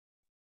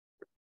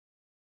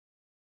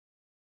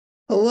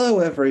Hello,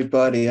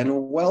 everybody,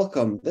 and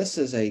welcome. This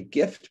is a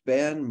gift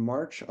ban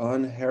March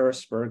on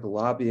Harrisburg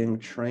lobbying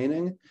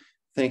training.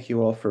 Thank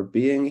you all for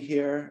being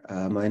here.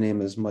 My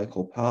name is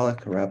Michael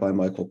Pollack, Rabbi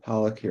Michael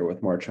Pollack here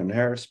with March on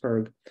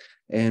Harrisburg,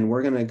 and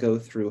we're going to go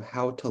through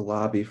how to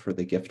lobby for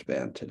the gift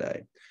ban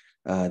today.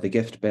 The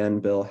gift ban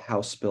bill,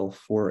 House Bill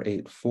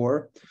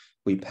 484.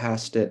 We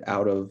passed it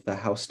out of the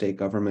House State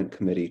Government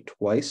Committee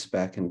twice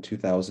back in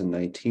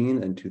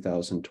 2019 and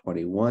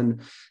 2021,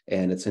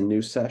 and it's a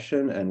new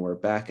session, and we're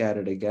back at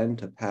it again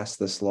to pass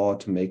this law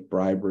to make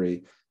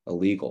bribery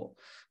illegal.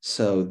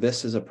 So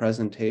this is a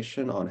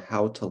presentation on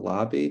how to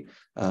lobby.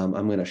 I'm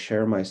going to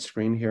share my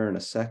screen here in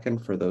a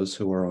second for those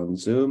who are on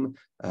Zoom.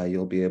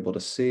 You'll be able to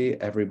see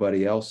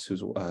everybody else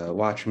who's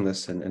watching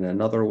this in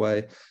another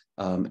way.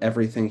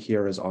 Everything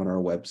here is on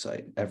our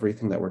website.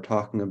 Everything that we're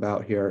talking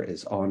about here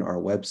is on our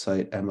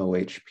website,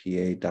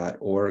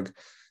 mohpa.org.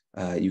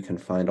 You can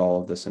find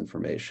all of this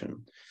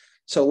information.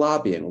 So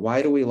lobbying,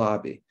 why do we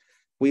lobby?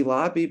 We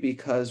lobby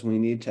because we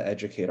need to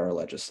educate our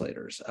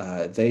legislators.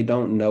 They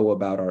don't know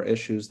about our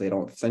issues. They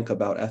don't think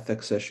about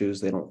ethics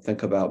issues. They don't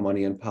think about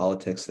money in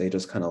politics. They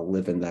just kind of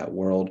live in that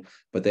world,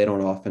 but they don't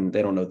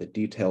know the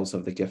details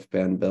of the gift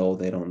ban bill.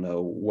 They don't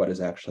know what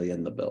is actually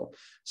in the bill.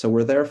 So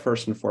we're there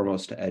first and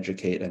foremost to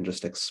educate and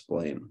just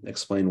explain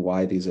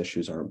why these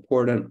issues are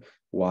important,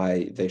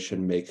 why they should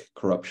make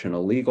corruption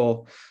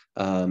illegal,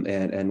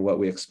 and what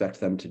we expect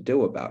them to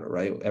do about it,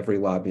 right? Every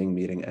lobbying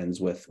meeting ends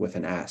with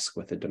an ask,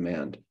 with a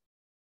demand.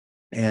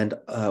 And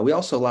we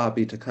also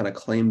lobby to kind of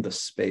claim the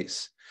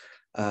space.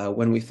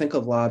 When we think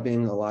of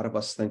lobbying, a lot of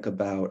us think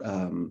about,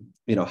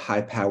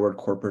 high-powered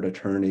corporate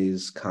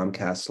attorneys,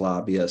 Comcast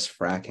lobbyists,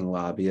 fracking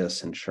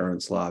lobbyists,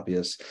 insurance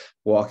lobbyists,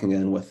 walking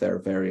in with their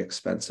very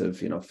expensive,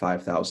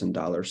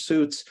 $5,000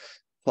 suits,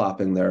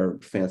 plopping their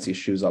fancy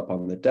shoes up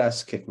on the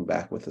desk, kicking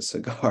back with a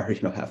cigar,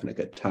 having a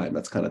good time.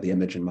 That's kind of the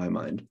image in my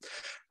mind.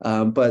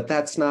 But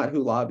that's not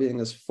who lobbying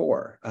is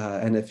for.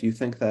 And if you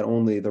think that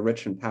only the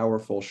rich and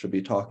powerful should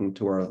be talking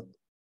to our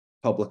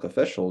public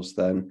officials,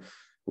 then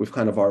we've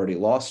kind of already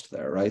lost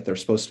there, right? They're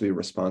supposed to be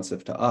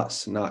responsive to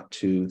us, not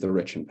to the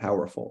rich and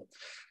powerful.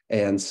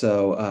 And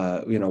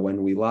so,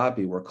 when we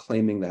lobby, we're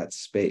claiming that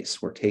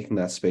space. We're taking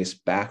that space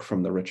back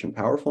from the rich and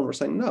powerful, and we're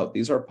saying, no,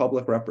 these are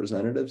public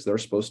representatives. They're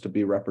supposed to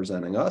be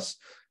representing us.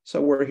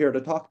 So we're here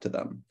to talk to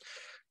them.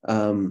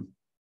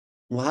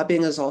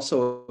 Lobbying is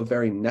also a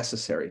very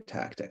necessary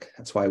tactic.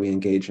 That's why we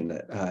engage in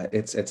it.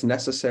 It's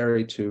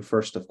necessary to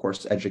first, of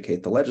course,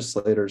 educate the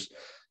legislators,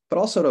 but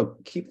also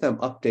to keep them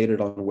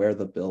updated on where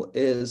the bill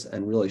is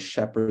and really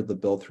shepherd the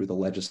bill through the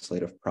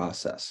legislative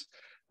process,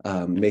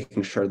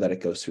 making sure that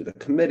it goes through the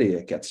committee,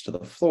 it gets to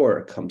the floor,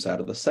 it comes out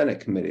of the Senate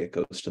committee, it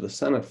goes to the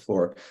Senate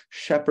floor.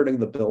 Shepherding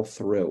the bill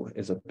through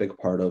is a big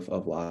part of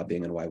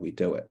lobbying and why we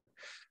do it.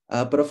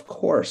 But of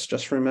course,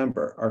 just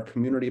remember, our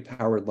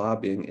community-powered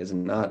lobbying is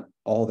not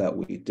all that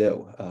we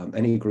do.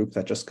 Any group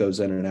that just goes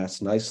in and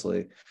asks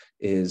nicely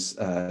is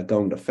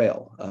going to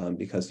fail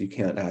because you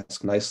can't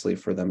ask nicely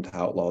for them to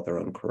outlaw their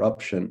own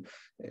corruption.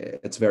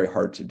 It's very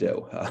hard to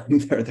do.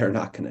 They're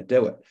not going to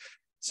do it.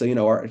 So,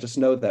 just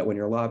know that when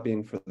you're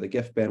lobbying for the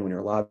gift ban, when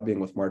you're lobbying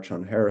with March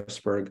on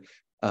Harrisburg,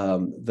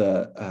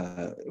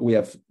 we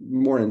have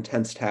more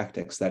intense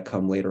tactics that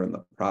come later in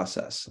the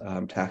process,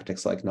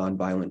 tactics like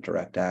nonviolent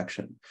direct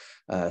action.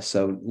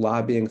 So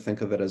lobbying,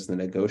 think of it as the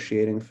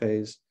negotiating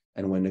phase.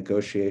 And when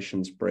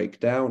negotiations break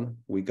down,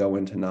 we go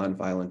into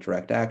nonviolent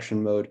direct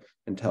action mode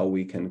until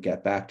we can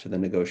get back to the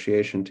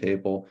negotiation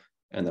table.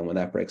 And then when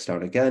that breaks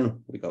down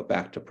again, we go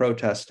back to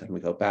protest and we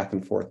go back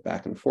and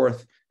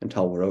forth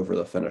until we're over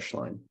the finish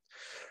line.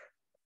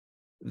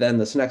 Then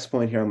this next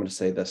point here, I'm going to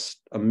say this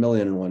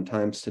 1,000,001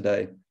 times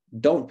today.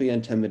 Don't be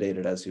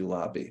intimidated as you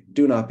lobby.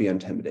 Do not be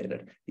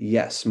intimidated.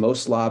 Yes,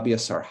 most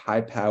lobbyists are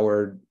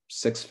high-powered,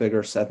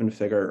 six-figure,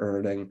 seven-figure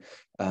earning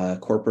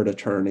corporate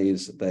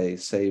attorneys. They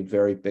say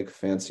very big,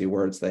 fancy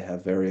words. They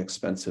have very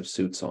expensive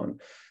suits on.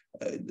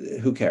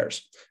 Who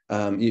cares?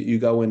 You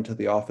go into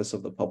the office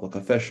of the public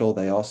official.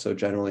 They also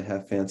generally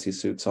have fancy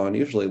suits on,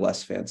 usually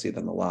less fancy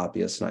than the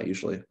lobbyists, not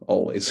usually,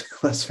 always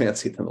less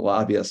fancy than the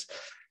lobbyists.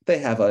 They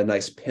have a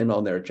nice pin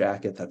on their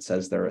jacket that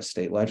says they're a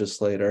state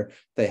legislator.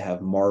 They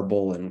have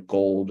marble and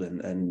gold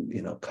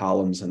and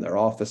columns in their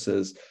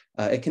offices.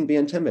 It can be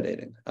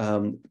intimidating.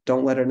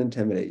 Don't let it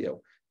intimidate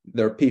you.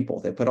 They're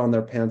people. They put on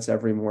their pants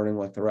every morning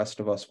like the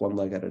rest of us, one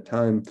leg at a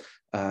time.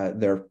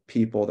 They're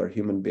people, they're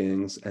human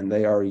beings, and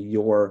they are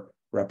your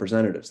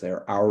representatives. They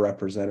are our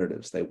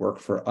representatives. They work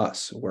for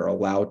us. We're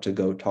allowed to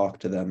go talk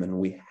to them, and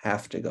we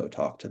have to go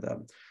talk to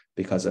them.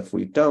 Because if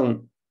we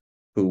don't,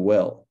 who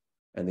will?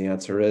 And the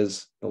answer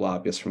is the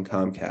lobbyists from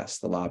Comcast,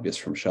 the lobbyists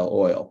from Shell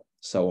Oil,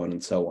 so on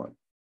and so on.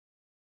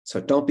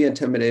 So don't be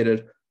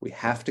intimidated. We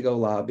have to go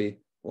lobby.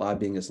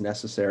 Lobbying is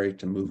necessary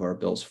to move our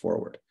bills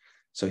forward.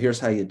 So here's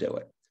how you do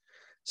it.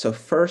 So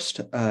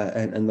first,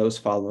 and those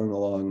following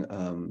along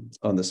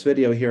on this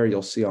video here,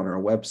 you'll see on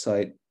our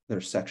website,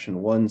 there's section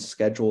 1,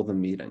 schedule the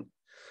meeting.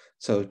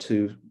 So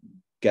to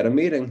get a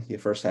meeting, you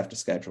first have to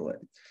schedule it.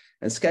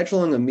 And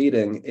scheduling a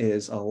meeting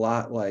is a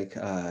lot like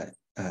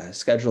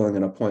scheduling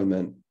an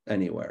appointment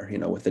anywhere,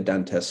 with the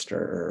dentist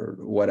or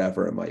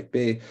whatever it might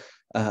be.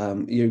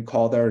 You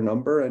call their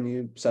number and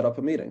you set up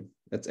a meeting.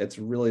 It's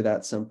really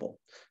that simple.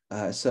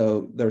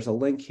 So there's a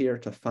link here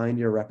to find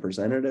your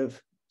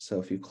representative. So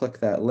if you click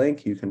that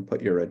link, you can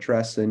put your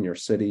address in, your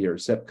city, your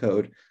zip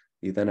code.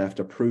 You then have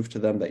to prove to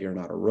them that you're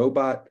not a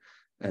robot.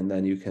 And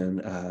then you can,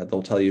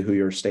 they'll tell you who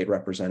your state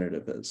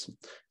representative is.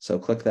 So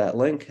click that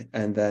link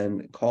and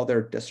then call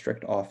their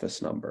district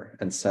office number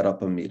and set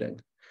up a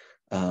meeting.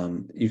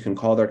 You can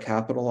call their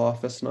capital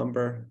office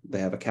number. They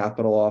have a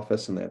capital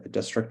office and they have a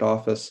district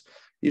office.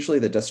 Usually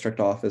the district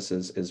office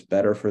is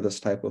better for this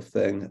type of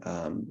thing.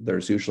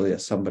 There's usually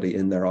somebody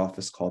in their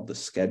office called the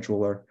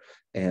scheduler,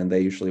 and they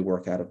usually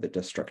work out of the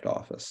district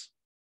office.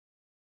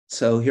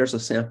 So here's a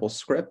sample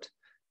script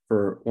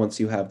for once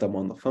you have them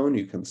on the phone,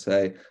 you can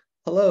say,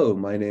 hello,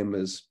 my name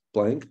is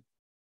blank.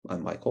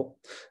 I'm Michael,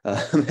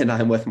 and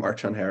I'm with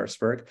March on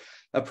Harrisburg,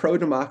 a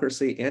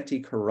pro-democracy,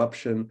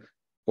 anti-corruption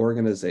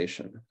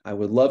organization. I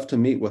would love to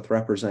meet with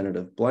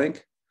Representative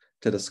blank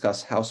to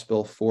discuss House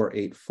Bill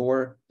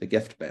 484, the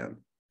gift ban.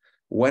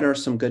 When are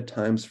some good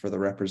times for the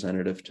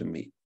representative to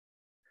meet?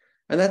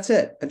 And that's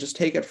it. And just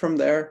take it from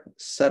there,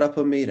 set up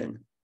a meeting,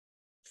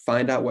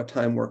 find out what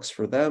time works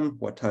for them,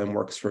 what time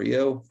works for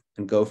you,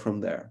 and go from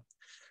there.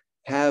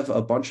 Have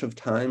a bunch of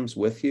times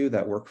with you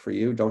that work for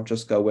you. Don't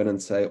just go in and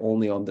say,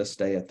 only on this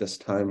day at this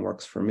time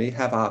works for me.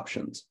 Have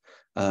options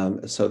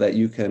so that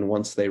you can,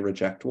 once they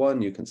reject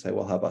one, you can say,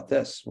 well, how about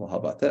this? Well, how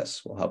about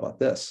this? Well, how about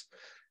this?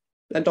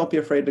 And don't be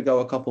afraid to go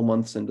a couple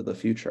months into the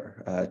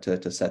future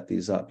to set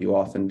these up. You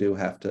often do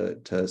have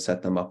to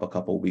set them up a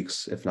couple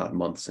weeks, if not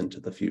months into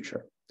the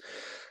future.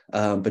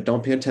 But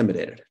don't be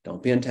intimidated.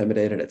 Don't be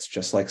intimidated. It's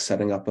just like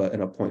setting up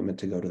an appointment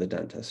to go to the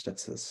dentist.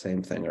 It's the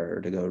same thing,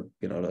 or to go,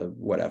 to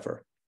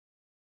whatever.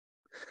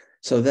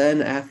 So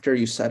then after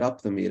you set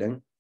up the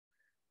meeting,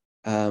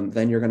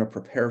 then you're going to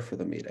prepare for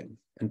the meeting.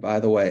 And by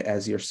the way,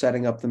 as you're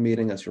setting up the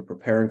meeting, as you're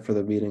preparing for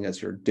the meeting,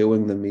 as you're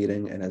doing the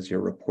meeting, and as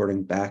you're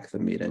reporting back the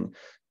meeting,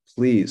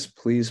 please,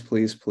 please,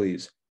 please,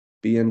 please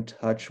be in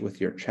touch with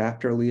your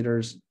chapter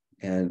leaders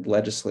and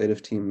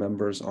legislative team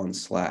members on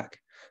Slack.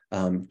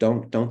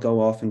 Don't go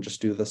off and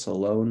just do this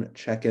alone.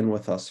 Check in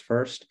with us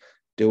first.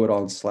 Do it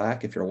on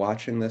Slack. If you're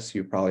watching this,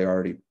 you're probably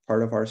already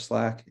part of our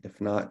Slack.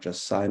 If not,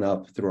 just sign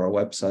up through our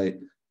website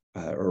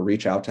or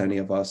reach out to any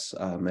of us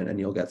and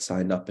you'll get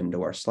signed up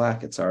into our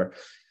Slack. It's our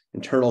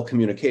internal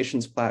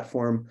communications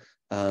platform.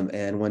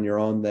 And when you're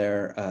on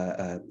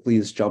there,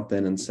 please jump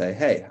in and say,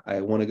 hey,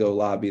 I want to go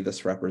lobby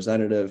this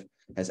representative.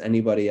 Has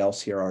anybody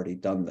else here already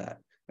done that?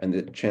 And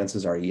the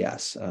chances are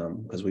yes,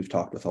 because we've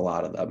talked with a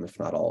lot of them, if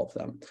not all of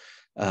them.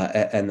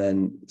 And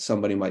then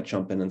somebody might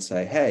jump in and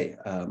say, hey,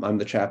 I'm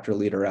the chapter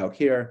leader out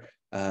here.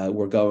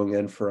 We're going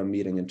in for a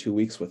meeting in 2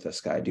 weeks with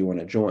this guy. Do you want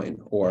to join?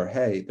 Or,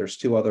 hey, there's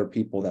 2 other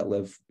people that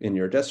live in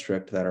your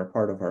district that are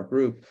part of our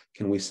group.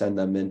 Can we send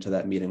them into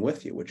that meeting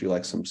with you? Would you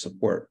like some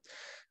support?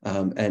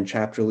 And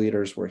chapter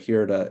leaders, we're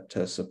here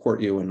to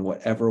support you in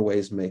whatever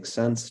ways make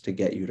sense to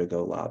get you to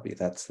go lobby.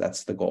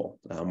 That's the goal.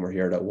 We're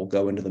here we'll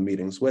go into the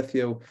meetings with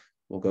you.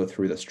 We'll go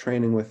through this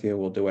training with you.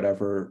 We'll do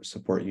whatever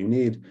support you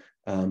need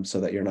so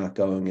that you're not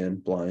going in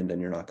blind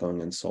and you're not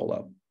going in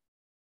solo.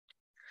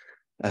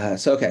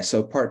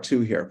 So part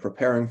 2 here,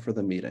 preparing for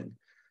the meeting.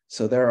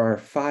 So there are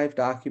 5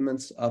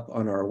 documents up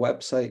on our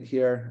website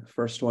here.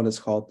 First one is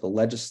called the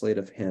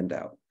legislative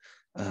handout.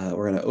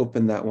 We're going to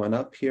open that one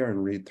up here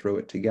and read through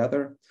it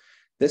together.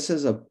 This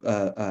is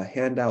a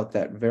handout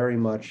that very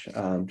much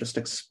just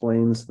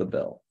explains the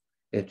bill.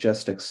 It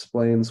just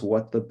explains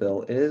what the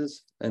bill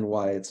is and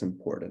why it's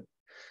important.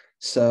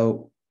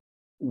 So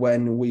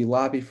when we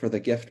lobby for the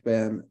gift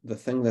ban, the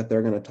thing that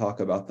they're going to talk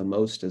about the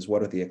most is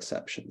what are the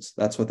exceptions.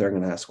 That's what they're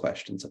going to ask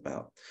questions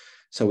about.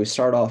 So we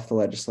start off the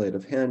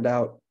legislative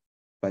handout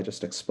by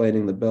just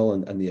explaining the bill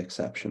and the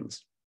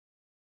exceptions.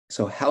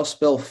 So House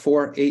Bill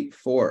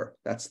 484,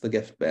 that's the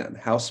gift ban.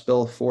 House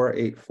Bill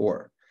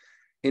 484,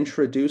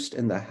 introduced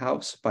in the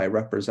House by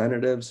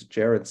Representatives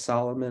Jared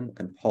Solomon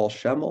and Paul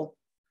Schemmel.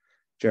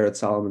 Jared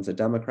Solomon's a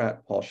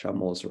Democrat, Paul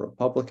Schemmel is a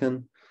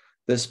Republican.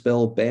 This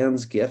bill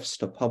bans gifts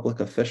to public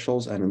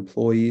officials and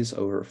employees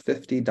over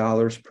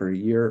 $50 per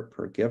year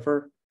per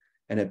giver,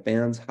 and it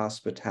bans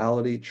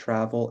hospitality,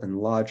 travel, and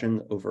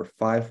lodging over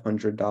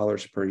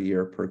 $500 per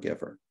year per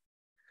giver.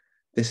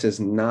 This is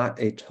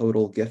not a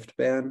total gift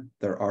ban.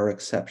 There are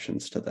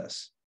exceptions to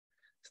this.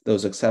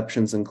 Those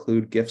exceptions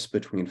include gifts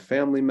between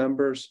family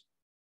members,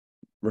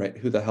 right?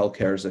 Who the hell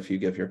cares if you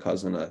give your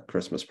cousin a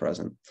Christmas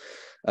present?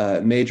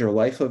 Major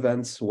life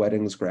events,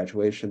 weddings,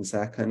 graduations,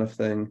 that kind of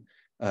thing.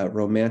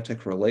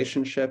 Romantic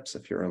relationships,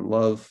 if you're in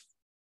love,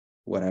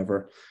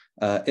 whatever.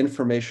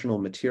 Informational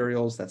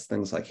materials, that's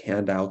things like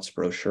handouts,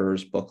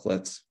 brochures,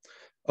 booklets.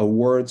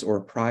 Awards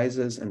or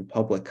prizes and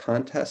public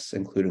contests,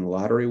 including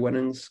lottery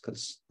winnings,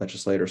 because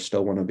legislators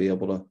still want to be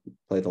able to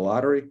play the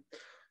lottery.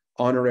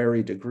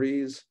 Honorary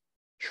degrees,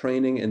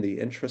 training in the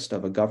interest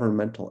of a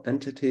governmental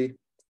entity,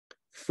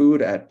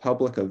 food at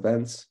public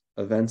events,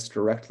 events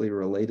directly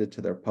related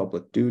to their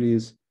public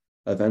duties,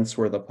 events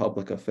where the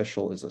public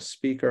official is a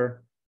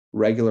speaker,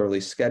 regularly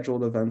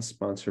scheduled events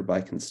sponsored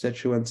by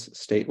constituents,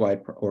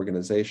 statewide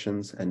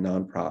organizations, and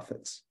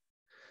nonprofits,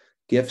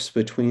 gifts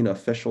between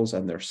officials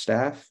and their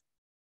staff,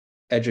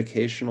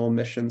 educational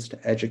missions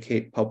to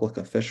educate public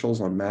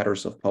officials on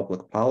matters of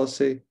public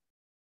policy,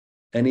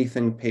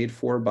 anything paid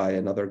for by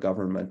another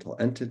governmental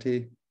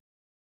entity,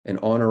 an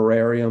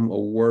honorarium,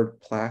 award,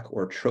 plaque,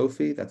 or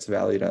trophy that's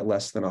valued at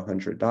less than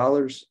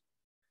 $100,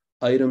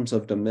 items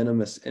of de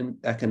minimis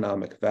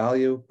economic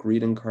value,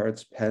 greeting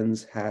cards,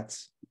 pens,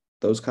 hats,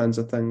 those kinds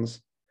of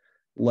things,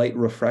 light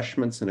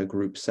refreshments in a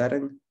group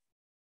setting,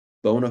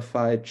 bona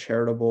fide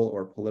charitable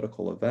or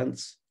political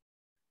events,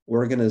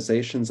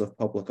 organizations of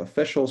public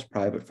officials,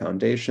 private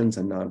foundations,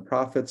 and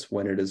nonprofits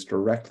when it is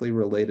directly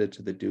related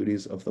to the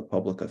duties of the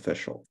public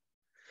official.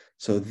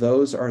 So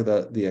those are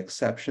the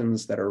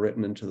exceptions that are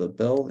written into the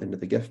bill, into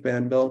the gift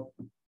ban bill.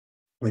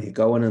 When you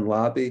go in and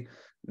lobby,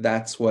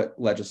 that's what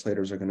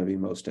legislators are going to be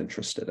most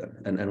interested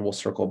in. And we'll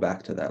circle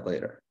back to that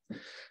later.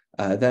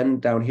 Then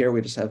down here,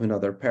 we just have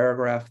another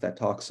paragraph that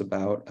talks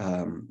about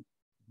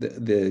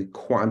the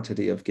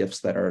quantity of gifts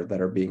that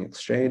are being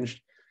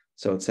exchanged.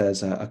 So it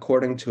says,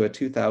 according to a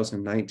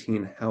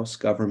 2019 House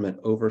Government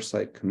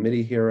Oversight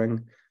Committee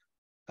hearing,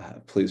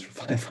 please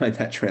find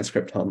that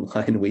transcript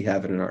online. We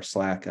have it in our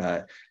Slack.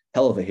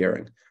 Hell of a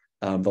hearing.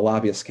 The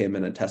lobbyists came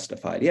in and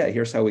testified. Yeah,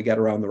 here's how we get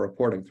around the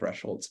reporting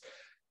thresholds.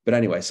 But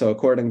anyway, so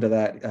according to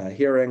that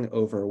hearing,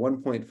 over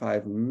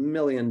 $1.5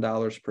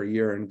 million per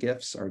year in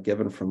gifts are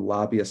given from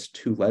lobbyists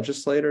to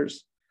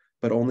legislators,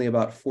 but only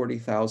about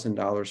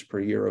 $40,000 per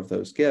year of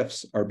those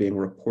gifts are being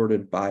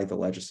reported by the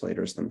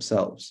legislators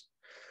themselves.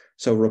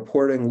 So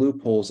reporting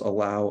loopholes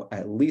allow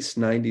at least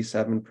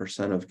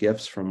 97% of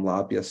gifts from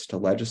lobbyists to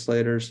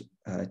legislators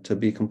to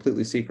be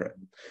completely secret.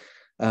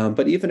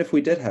 But even if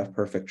we did have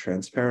perfect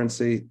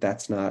transparency,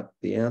 that's not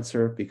the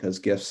answer because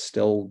gifts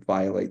still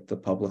violate the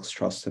public's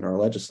trust in our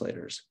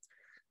legislators.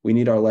 We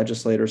need our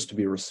legislators to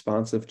be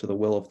responsive to the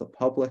will of the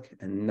public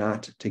and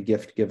not to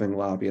gift-giving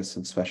lobbyists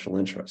and special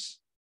interests.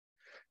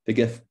 The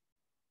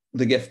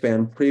gift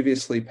ban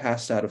previously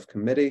passed out of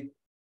committee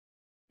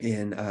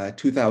in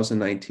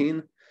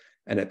 2019,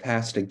 and it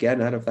passed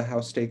again out of the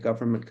House State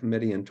Government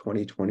Committee in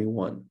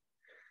 2021.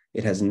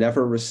 It has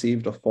never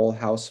received a full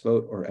House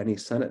vote or any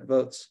Senate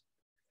votes.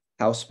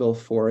 House Bill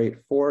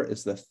 484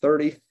 is the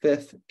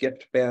 35th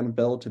gift ban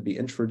bill to be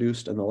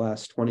introduced in the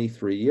last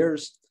 23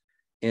 years,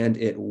 and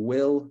it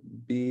will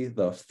be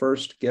the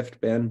first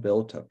gift ban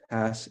bill to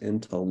pass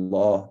into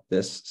law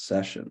this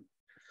session.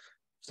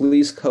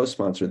 Please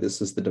co-sponsor,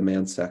 this is the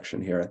demand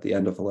section here at the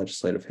end of the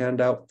legislative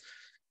handout.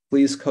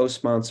 Please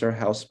co-sponsor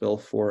House Bill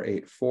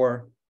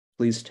 484.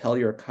 Please tell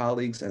your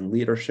colleagues and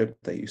leadership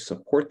that you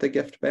support the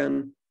gift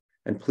ban,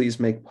 and please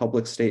make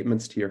public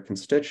statements to your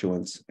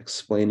constituents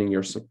explaining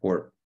your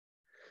support.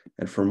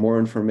 And for more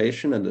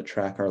information and to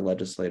track our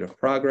legislative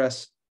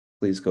progress,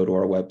 please go to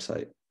our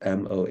website,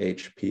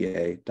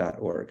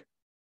 mohpa.org.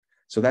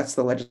 So that's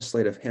the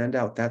legislative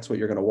handout. That's what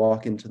you're going to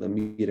walk into the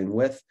meeting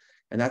with.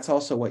 And that's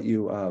also what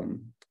you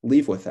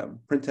leave with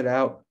them. Print it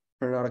out,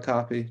 print out a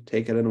copy,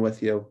 take it in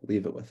with you,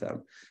 leave it with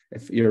them.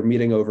 If you're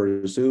meeting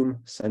over Zoom,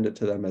 send it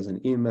to them as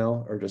an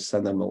email or just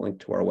send them a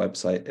link to our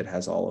website. It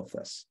has all of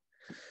this.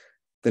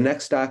 The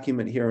next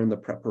document here in the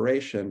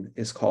preparation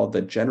is called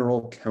the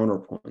General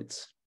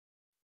Counterpoints.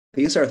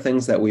 These are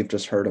things that we've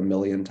just heard a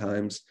million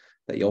times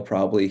that you'll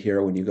probably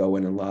hear when you go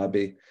in and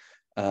lobby.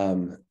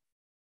 Some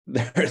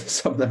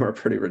of them are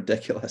pretty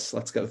ridiculous.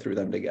 Let's go through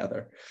them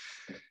together.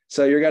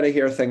 So you're going to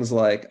hear things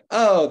like,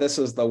 oh, this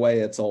is the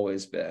way it's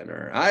always been,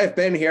 or I've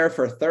been here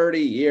for 30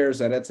 years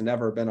and it's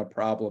never been a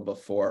problem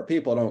before.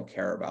 People don't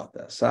care about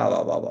this, blah,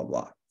 blah, blah, blah,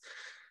 blah.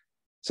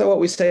 So what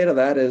we say to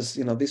that is,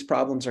 these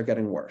problems are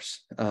getting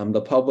worse.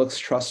 The public's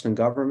trust in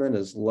government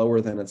is lower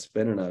than it's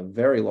been in a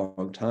very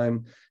long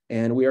time.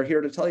 And we are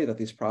here to tell you that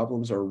these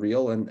problems are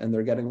real and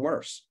they're getting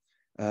worse.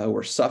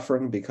 We're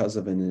suffering because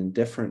of an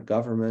indifferent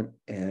government,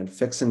 and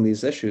fixing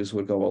these issues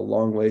would go a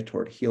long way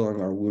toward healing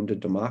our wounded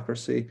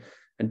democracy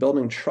and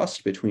building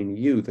trust between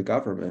you, the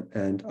government,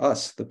 and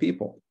us, the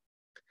people.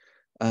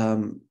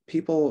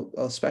 People,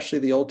 especially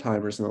the old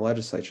timers in the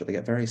legislature, they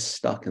get very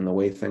stuck in the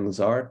way things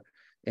are.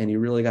 And you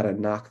really got to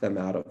knock them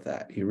out of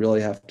that. You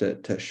really have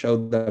to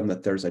show them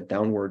that there's a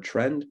downward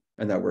trend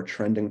and that we're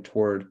trending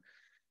toward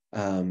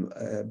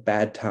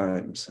bad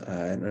times,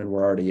 and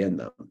we're already in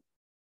them.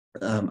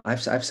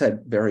 I've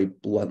said very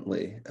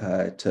bluntly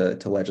to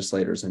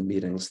legislators in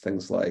meetings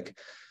things like,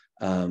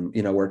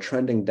 we're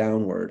trending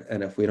downward,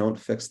 and if we don't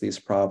fix these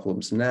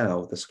problems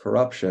now, this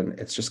corruption,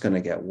 it's just going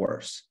to get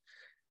worse.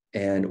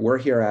 And we're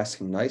here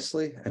asking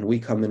nicely, and we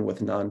come in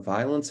with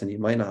nonviolence, and you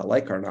might not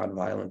like our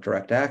nonviolent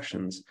direct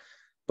actions,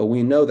 but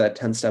we know that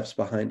 10 steps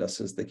behind us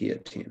is the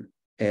guillotine.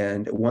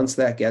 And once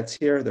that gets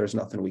here, there's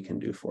nothing we can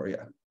do for you.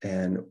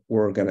 And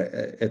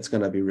it's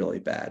gonna be really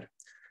bad.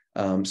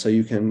 So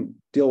you can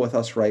deal with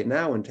us right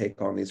now and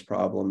take on these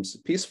problems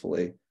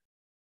peacefully,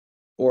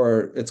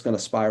 or it's gonna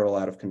spiral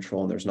out of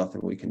control and there's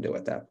nothing we can do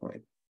at that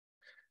point.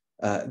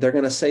 They're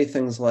going to say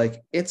things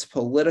like, it's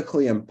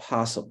politically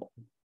impossible.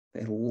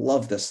 They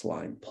love this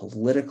line,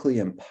 politically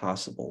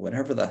impossible,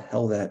 whatever the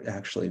hell that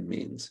actually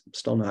means. I'm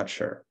still not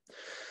sure.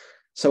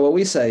 So what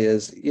we say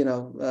is,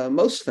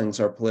 most things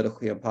are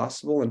politically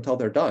impossible until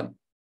they're done.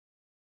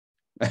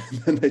 And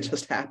then they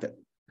just happen.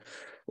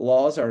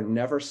 Laws are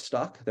never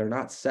stuck. They're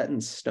not set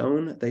in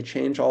stone. They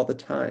change all the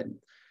time.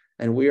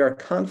 And we are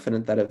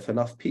confident that if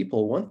enough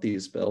people want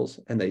these bills,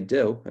 and they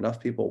do, enough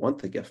people want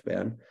the gift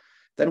ban,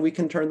 then we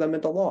can turn them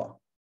into law.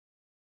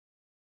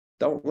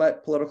 Don't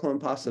let political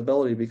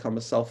impossibility become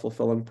a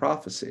self-fulfilling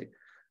prophecy.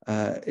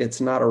 It's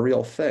not a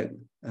real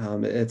thing.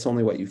 It's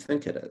only what you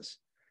think it is.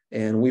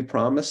 And we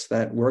promise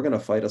that we're going to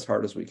fight as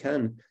hard as we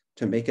can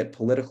to make it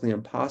politically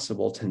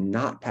impossible to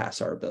not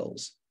pass our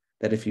bills.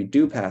 That if you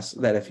do pass,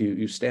 that if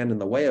you stand in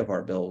the way of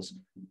our bills,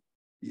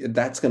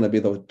 that's going to be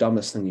the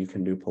dumbest thing you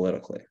can do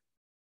politically,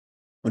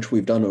 which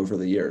we've done over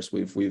the years.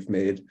 We've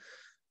made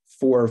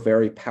 4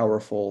 very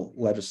powerful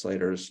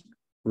legislators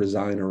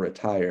resign or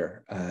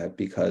retire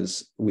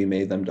because we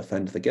made them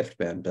defend the gift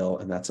ban bill,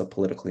 and that's a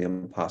politically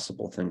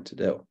impossible thing to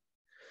do.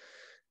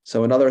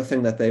 So another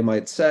thing that they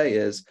might say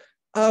is,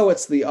 oh,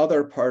 it's the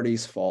other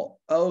party's fault.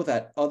 Oh,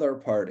 that other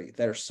party,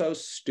 they're so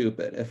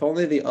stupid. If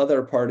only the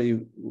other party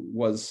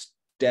was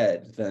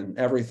dead, then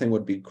everything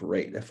would be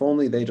great. If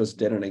only they just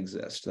didn't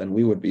exist, then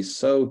we would be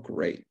so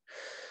great.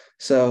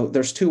 So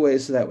there's 2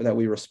 ways that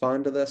we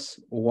respond to this.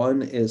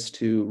 One is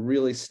to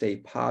really stay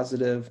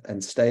positive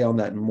and stay on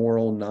that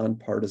moral,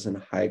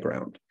 nonpartisan high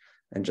ground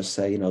and just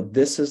say,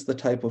 this is the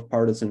type of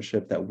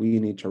partisanship that we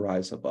need to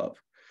rise above.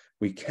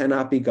 We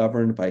cannot be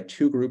governed by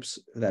 2 groups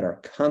that are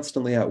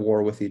constantly at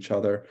war with each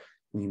other.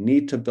 We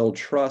need to build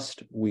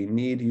trust. We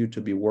need you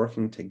to be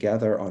working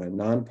together on a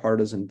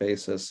nonpartisan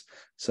basis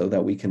so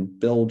that we can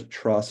build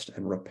trust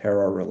and repair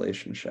our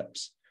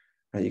relationships.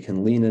 You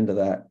can lean into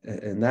that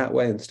in that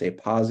way and stay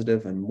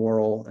positive and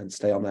moral and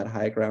stay on that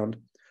high ground.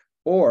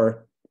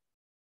 Or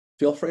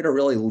feel free to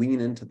really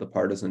lean into the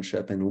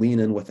partisanship and lean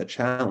in with a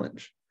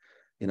challenge.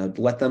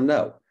 Let them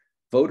know.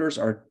 Voters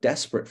are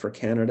desperate for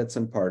candidates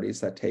and parties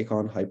that take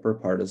on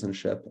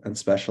hyper-partisanship and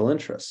special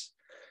interests.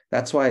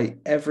 That's why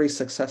every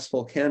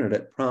successful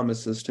candidate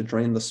promises to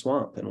drain the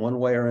swamp in one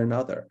way or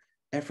another.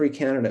 Every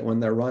candidate, when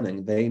they're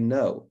running, they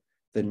know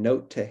the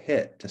note to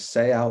hit, to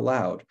say out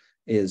loud,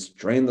 is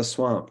drain the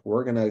swamp.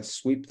 We're going to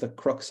sweep the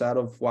crooks out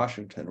of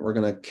Washington. We're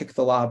going to kick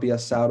the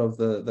lobbyists out of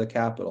the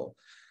Capitol.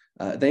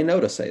 They know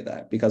to say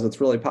that because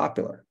it's really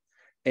popular.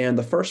 And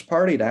the first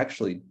party to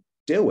actually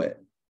do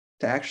it,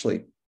 to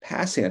actually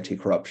pass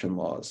anti-corruption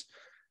laws,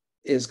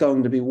 is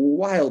going to be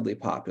wildly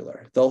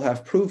popular. They'll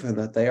have proven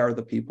that they are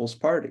the people's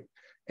party.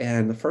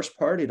 And the first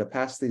party to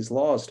pass these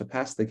laws, to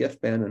pass the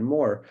gift ban and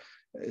more,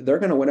 they're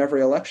going to win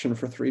every election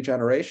for 3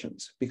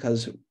 generations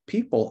because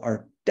people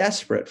are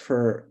desperate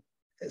for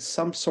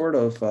some sort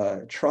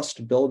of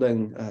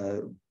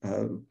trust-building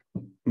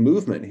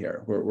movement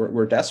here.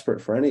 We're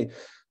desperate for any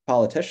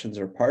politicians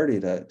or party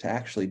to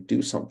actually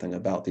do something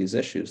about these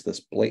issues,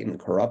 this blatant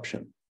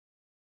corruption.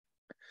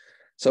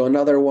 So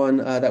another one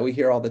that we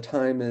hear all the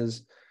time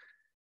is,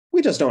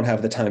 we just don't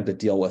have the time to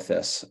deal with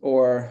this,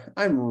 or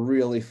I'm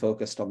really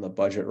focused on the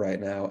budget right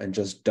now and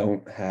just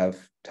don't have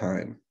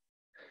time.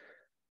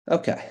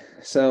 Okay,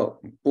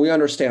 so we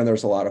understand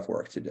there's a lot of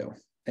work to do.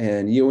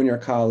 And you and your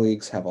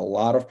colleagues have a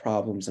lot of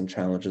problems and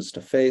challenges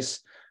to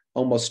face.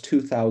 Almost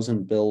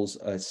 2,000 bills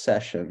a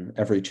session.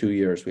 Every 2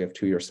 years, we have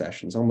 2-year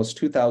sessions. Almost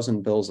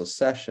 2,000 bills a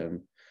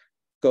session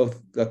go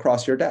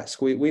across your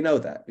desk. We know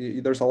that.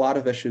 There's a lot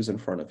of issues in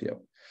front of you.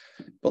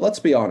 But let's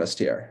be honest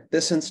here.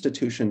 This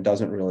institution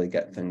doesn't really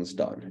get things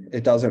done.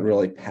 It doesn't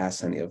really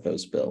pass any of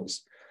those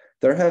bills.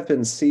 There have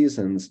been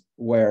seasons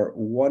where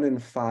 1 in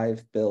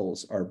 5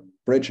 bills are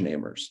bridge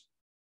namers.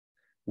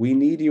 We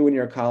need you and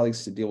your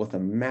colleagues to deal with a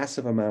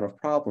massive amount of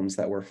problems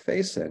that we're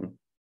facing,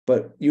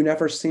 but you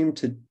never seem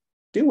to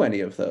do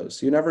any of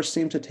those. You never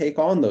seem to take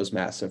on those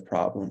massive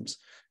problems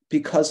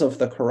because of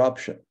the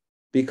corruption,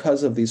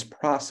 because of these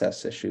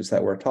process issues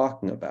that we're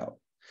talking about.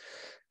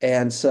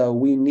 And so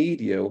we need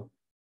you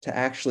to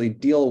actually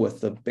deal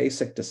with the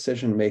basic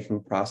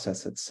decision-making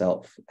process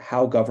itself,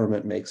 how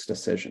government makes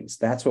decisions.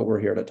 That's what we're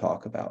here to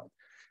talk about.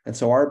 And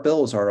so our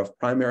bills are of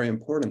primary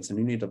importance, and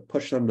you need to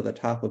push them to the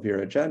top of your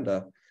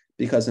agenda,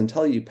 because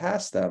until you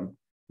pass them,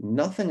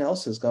 nothing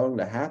else is going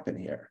to happen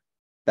here.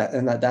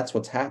 That's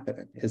what's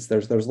happening. Is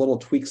there's little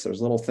tweaks,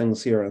 there's little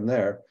things here and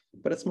there,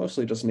 but it's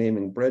mostly just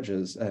naming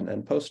bridges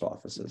and post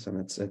offices, and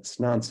it's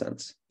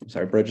nonsense. I'm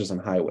sorry, bridges and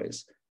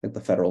highways. I think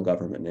the federal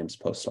government names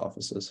post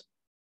offices.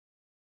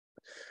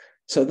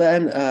 So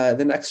then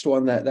the next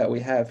one that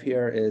we have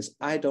here is,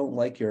 I don't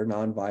like your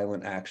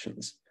nonviolent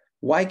actions.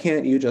 Why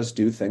can't you just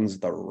do things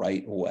the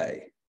right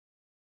way?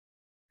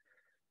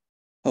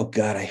 Oh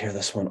God, I hear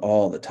this one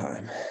all the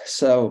time.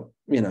 So,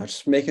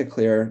 just make it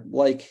clear,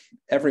 like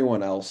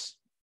everyone else,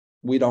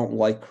 we don't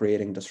like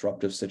creating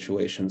disruptive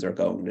situations or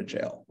going to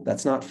jail.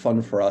 That's not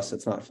fun for us.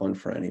 It's not fun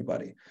for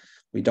anybody.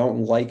 We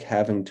don't like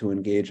having to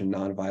engage in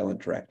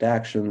nonviolent direct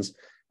actions.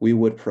 We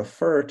would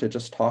prefer to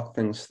just talk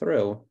things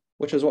through,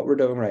 which is what we're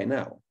doing right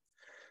now.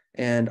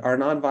 And our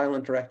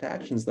nonviolent direct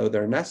actions, though,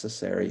 they're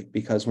necessary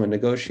because when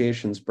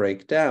negotiations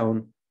break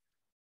down,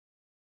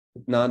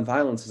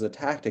 nonviolence is a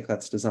tactic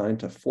that's designed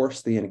to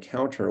force the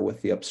encounter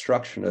with the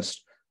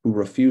obstructionist who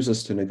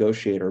refuses to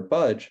negotiate or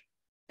budge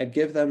and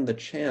give them the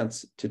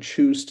chance to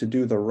choose to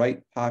do the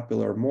right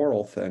popular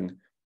moral thing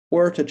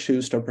or to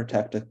choose to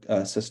protect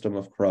a system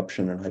of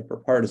corruption and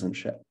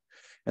hyperpartisanship.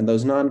 And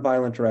those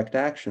nonviolent direct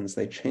actions,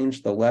 they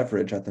change the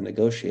leverage at the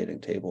negotiating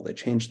table. They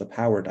change the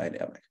power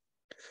dynamic.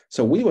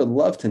 So we would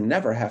love to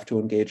never have to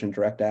engage in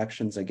direct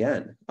actions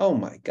again. Oh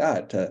my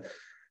God,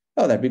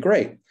 that'd be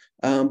great.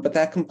 But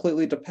that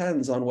completely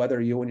depends on whether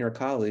you and your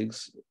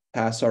colleagues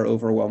pass our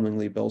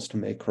overwhelmingly bills to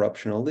make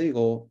corruption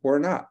illegal or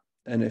not.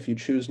 And if you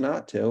choose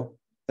not to,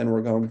 then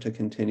we're going to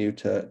continue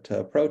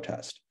to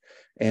protest.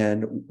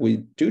 And we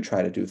do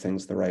try to do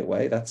things the right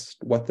way. That's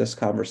what this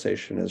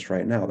conversation is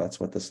right now. That's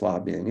what this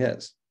lobbying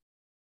is,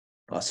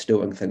 us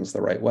doing things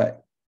the right way.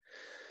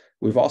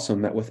 We've also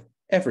met with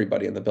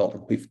everybody in the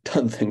building. We've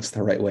done things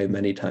the right way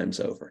many times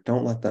over.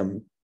 Don't let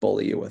them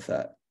bully you with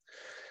that.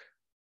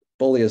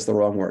 Bully is the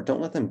wrong word.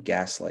 Don't let them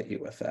gaslight you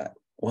with that.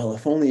 Well,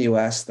 if only you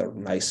asked the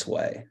nice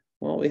way.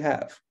 Well, we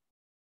have.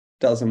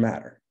 Doesn't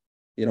matter.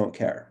 You don't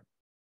care.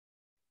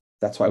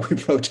 That's why we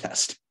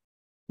protest.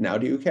 Now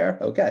do you care?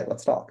 Okay,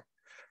 let's talk.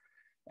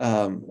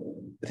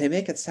 They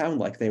make it sound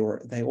like they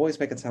always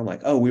make it sound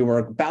like, oh, we were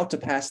about to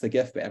pass the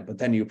gift ban, but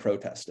then you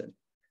protested.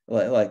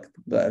 Like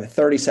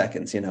 30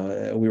 seconds, we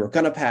were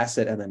going to pass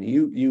it. And then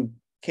you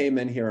came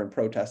in here and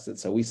protested.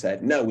 So we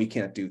said, no, we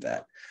can't do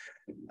that.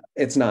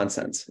 It's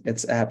nonsense.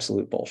 It's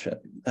absolute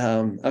bullshit.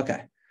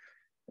 Okay.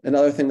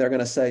 Another thing they're going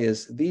to say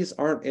is these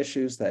aren't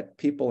issues that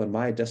people in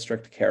my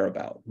district care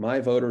about. My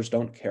voters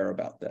don't care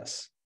about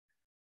this.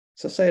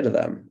 So say to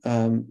them,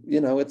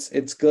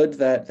 it's good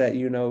that that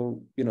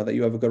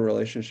you have a good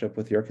relationship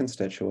with your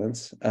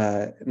constituents.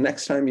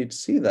 Next time you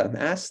see them,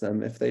 ask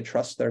them if they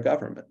trust their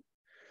government,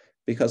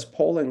 because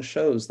polling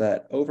shows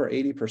that over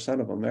 80%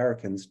 of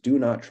Americans do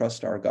not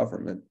trust our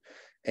government.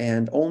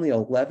 And only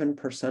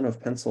 11%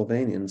 of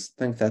Pennsylvanians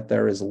think that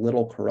there is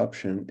little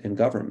corruption in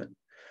government.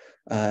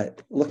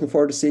 Looking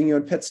forward to seeing you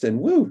in Pittston.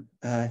 Woo!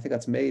 I think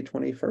that's May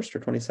 21st or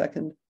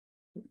 22nd.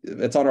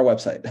 It's on our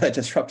website,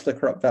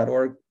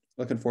 disruptthecorrupt.org.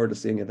 Looking forward to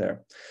seeing you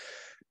there.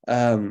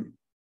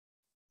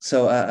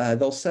 So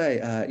they'll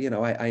say,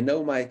 I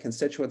know my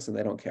constituents and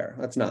they don't care.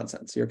 That's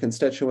nonsense. Your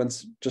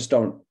constituents just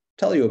don't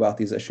tell you about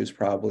these issues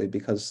probably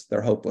because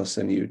they're hopeless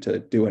in you to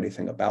do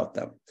anything about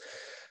them.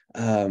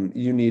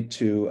 You need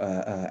to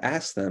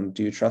ask them,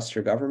 do you trust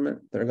your government?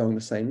 They're going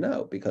to say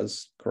no,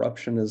 because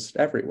corruption is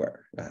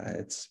everywhere.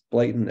 It's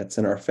blatant, it's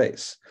in our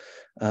face.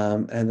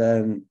 And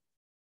then,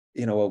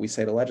 what we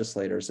say to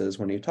legislators is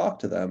when you talk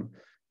to them,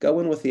 go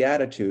in with the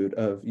attitude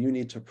of you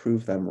need to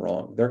prove them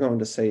wrong. They're going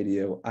to say to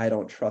you, I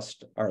don't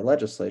trust our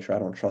legislature, I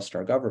don't trust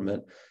our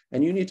government.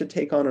 And you need to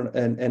take on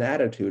an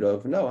attitude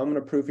of, no, I'm going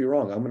to prove you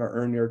wrong. I'm going to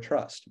earn your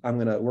trust.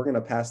 We're going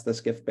to pass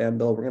this gift ban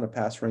bill. We're going to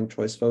pass ranked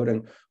choice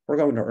voting. We're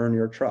going to earn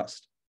your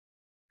trust.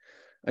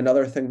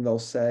 Another thing they'll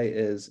say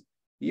is,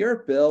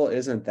 your bill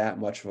isn't that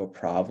much of a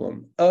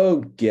problem.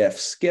 Oh,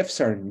 gifts.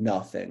 Gifts are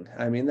nothing.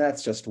 I mean,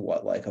 that's just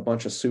like a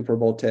bunch of Super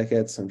Bowl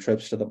tickets, some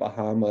trips to the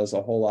Bahamas,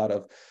 a whole lot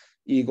of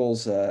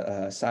Eagles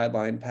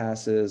sideline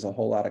passes, a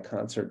whole lot of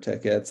concert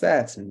tickets.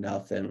 That's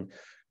nothing.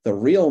 The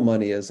real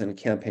money is in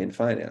campaign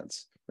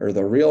finance, or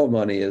the real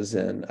money is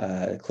in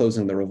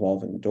closing the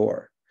revolving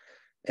door.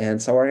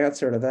 And so our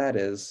answer to that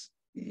is,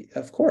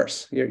 of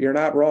course, you're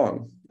not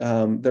wrong.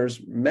 There's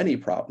many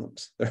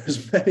problems.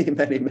 There's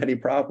many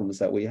problems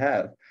that we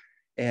have,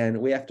 and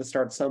we have to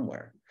start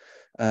somewhere.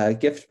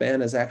 Gift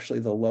ban is actually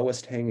the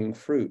lowest hanging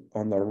fruit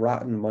on the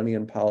rotten money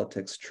in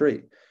politics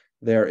tree.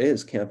 There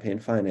is campaign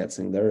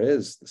financing. There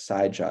is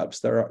side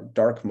jobs. There are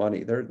dark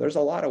money. There's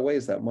a lot of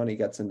ways that money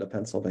gets into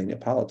Pennsylvania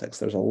politics.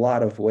 There's a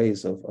lot of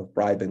ways of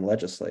bribing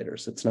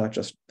legislators. It's not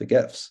just the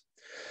gifts.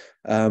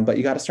 But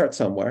you got to start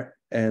somewhere.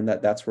 And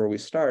that's where we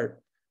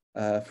start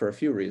for a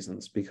few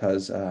reasons,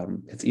 because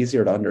it's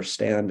easier to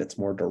understand, it's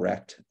more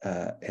direct,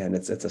 and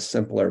it's a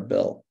simpler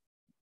bill.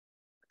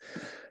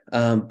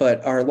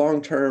 But our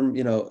long-term,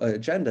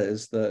 agenda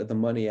is the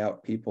money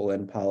out, people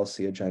in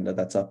policy agenda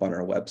that's up on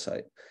our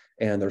website.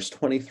 And there's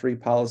 23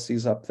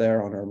 policies up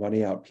there on our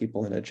money out,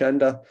 people in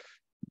agenda.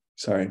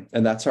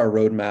 And that's our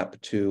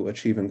roadmap to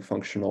achieving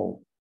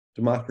functional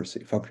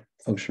democracy,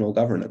 functional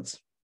governance.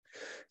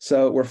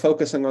 So we're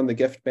focusing on the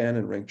gift ban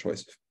and ranked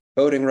choice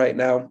voting right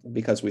now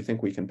because we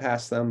think we can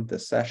pass them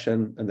this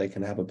session and they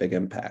can have a big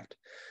impact.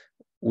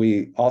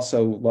 We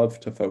also love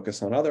to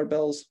focus on other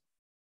bills.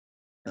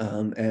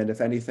 And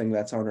if anything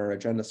that's on our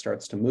agenda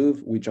starts to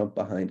move, we jump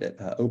behind it.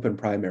 Open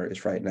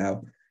primaries right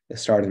now is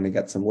starting to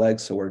get some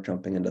legs, so we're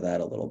jumping into that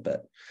a little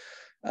bit.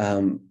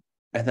 And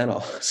then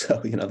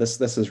also,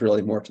 this is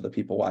really more to the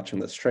people watching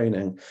this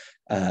training.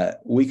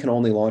 We can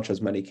only launch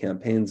as many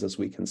campaigns as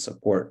we can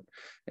support.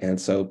 And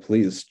so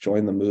please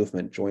join the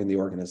movement, join the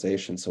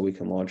organization so we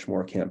can launch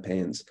more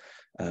campaigns.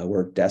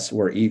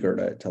 We're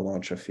eager to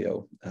launch a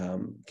few.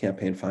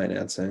 Campaign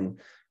financing,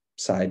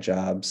 side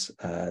jobs.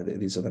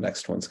 These are the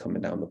next ones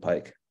coming down the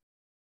pike.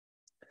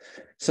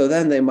 So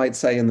then they might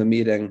say in the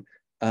meeting,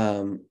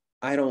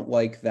 I don't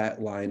like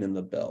that line in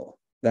the bill.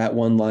 That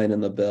one line in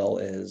the bill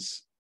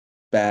is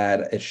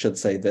bad. It should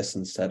say this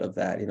instead of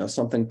that,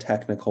 something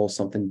technical,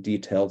 something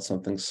detailed,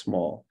 something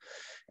small.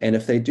 And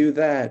if they do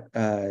that,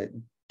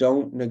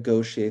 don't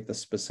negotiate the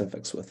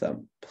specifics with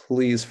them.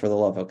 Please, for the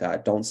love of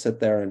God, don't sit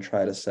there and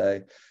try to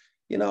say,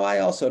 I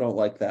also don't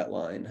like that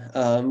line.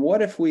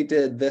 What if we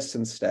did this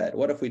instead?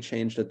 What if we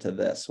changed it to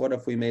this? What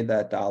if we made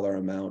that dollar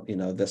amount,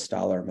 this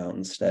dollar amount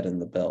instead in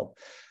the bill?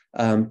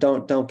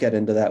 Don't get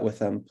into that with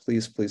them.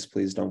 Please, please,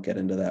 please don't get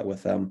into that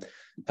with them.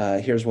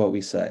 Here's what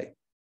we say.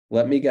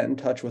 Let me get in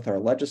touch with our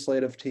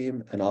legislative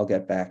team and I'll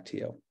get back to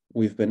you.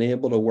 We've been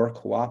able to work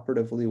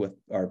cooperatively with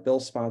our bill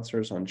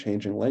sponsors on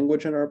changing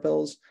language in our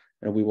bills,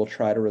 and we will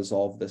try to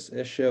resolve this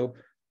issue.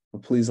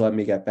 Please let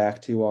me get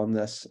back to you on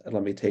this and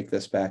let me take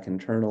this back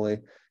internally,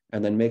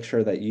 and then make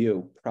sure that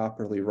you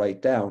properly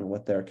write down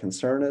what their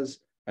concern is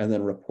and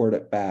then report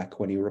it back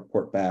when you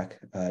report back,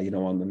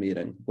 on the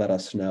meeting. Let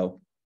us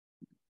know.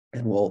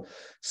 And we'll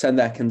send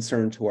that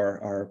concern to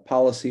our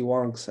policy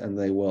wonks and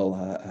they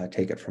will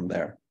take it from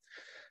there.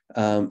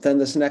 Then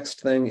this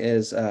next thing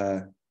is,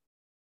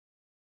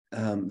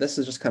 this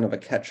is just kind of a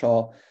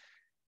catch-all.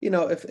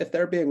 If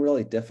they're being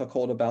really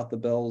difficult about the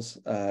bills,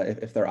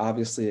 if they're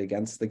obviously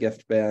against the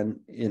gift ban,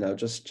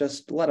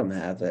 just let them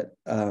have it.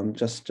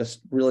 Just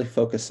really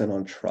focus in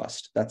on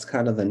trust. That's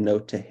kind of the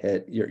note to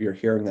hit. You're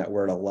hearing that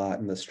word a lot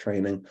in this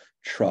training.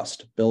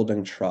 Trust,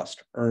 building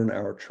trust, earn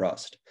our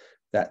trust.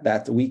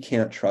 That we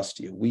can't trust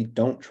you. We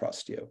don't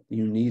trust you.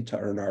 You need to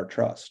earn our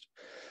trust.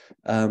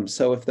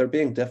 So if they're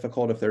being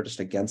difficult, if they're just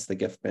against the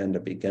gift ban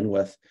to begin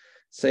with,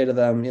 say to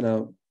them,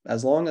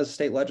 as long as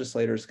state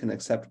legislators can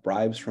accept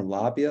bribes from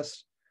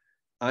lobbyists,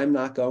 I'm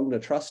not going to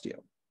trust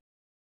you.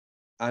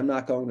 I'm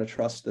not going to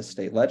trust the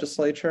state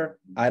legislature.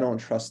 I don't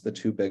trust the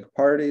two big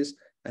parties,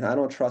 and I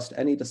don't trust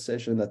any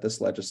decision that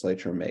this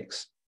legislature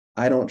makes.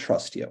 I don't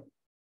trust you.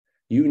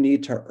 You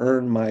need to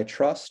earn my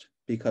trust,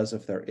 because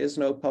if there is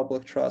no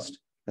public trust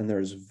and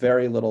there's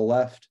very little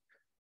left,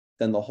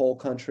 then the whole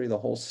country, the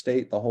whole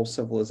state, the whole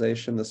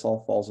civilization, this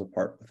all falls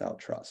apart without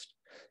trust.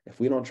 If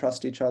we don't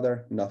trust each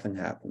other, nothing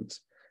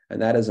happens.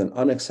 And that is an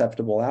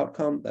unacceptable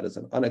outcome. That is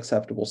an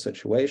unacceptable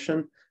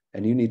situation.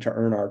 And you need to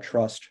earn our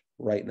trust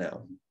right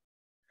now.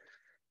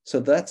 So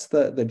that's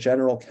the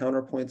general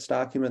counterpoints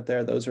document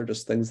there. Those are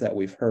just things that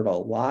we've heard a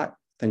lot,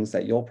 things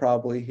that you'll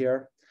probably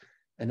hear.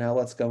 And now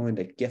let's go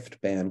into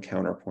gift ban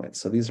counterpoints.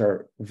 So these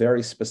are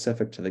very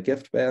specific to the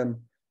gift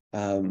ban,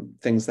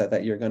 things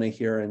that you're going to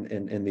hear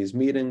in these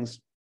meetings.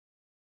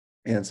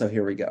 And so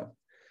here we go.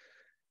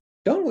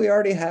 Don't we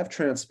already have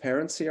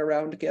transparency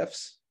around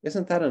gifts?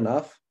 Isn't that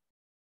enough?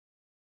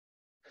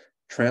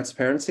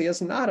 Transparency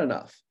is not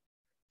enough.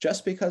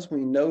 Just because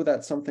we know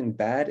that something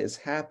bad is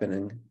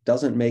happening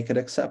doesn't make it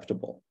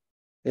acceptable.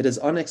 It is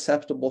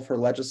unacceptable for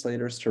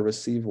legislators to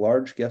receive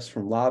large gifts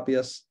from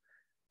lobbyists,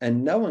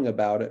 and knowing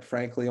about it,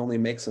 frankly, only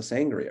makes us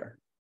angrier.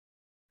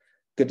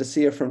 Good to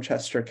see you from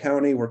Chester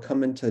County. We're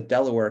coming to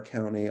Delaware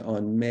County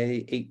on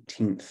May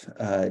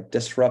 18th,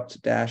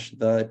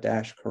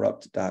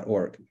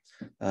 disrupt-the-corrupt.org.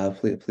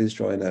 Please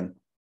join in.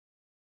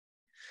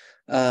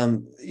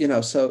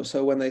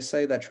 So when they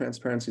say that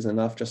transparency is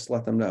enough, just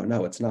let them know,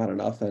 no, it's not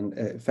enough. And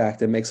in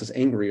fact, it makes us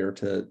angrier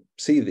to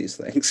see these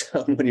things.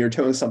 When you're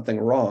doing something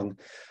wrong,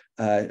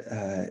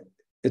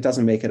 it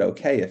doesn't make it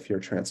okay if you're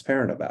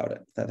transparent about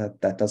it.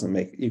 That doesn't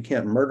make, you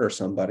can't murder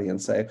somebody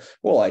and say,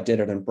 well, I did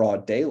it in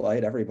broad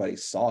daylight, everybody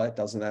saw it.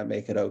 Doesn't that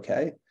make it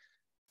okay?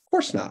 Of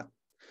course not.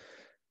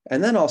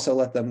 And then also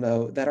let them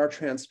know that our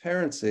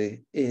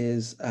transparency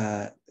is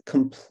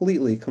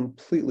completely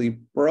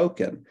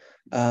broken.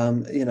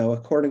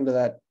 According to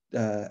that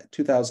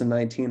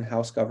 2019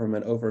 House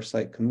Government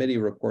Oversight Committee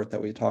report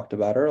that we talked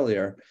about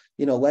earlier,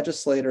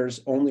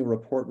 legislators only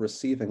report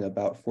receiving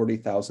about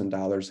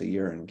 $40,000 a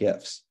year in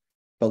gifts,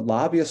 but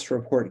lobbyists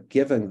report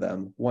giving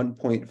them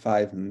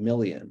 $1.5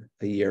 million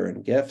a year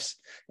in gifts,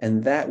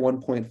 and that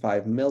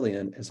 $1.5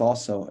 million is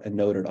also a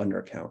noted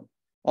undercount.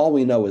 All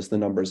we know is the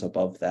numbers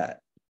above that.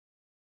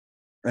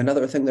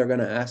 Another thing they're going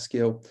to ask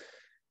you,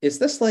 is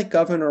this like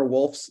Governor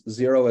Wolf's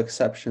zero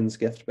exceptions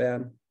gift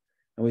ban?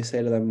 And we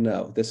say to them,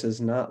 no, this is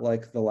not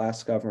like the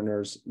last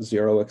governor's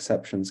zero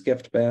exceptions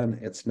gift ban.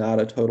 It's not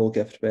a total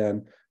gift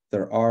ban.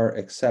 There are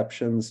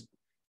exceptions.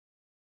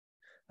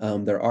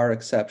 And there's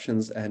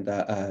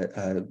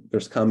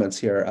comments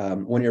here.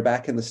 When you're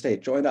back in the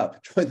state, join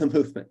up, join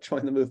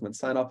the movement,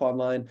 sign up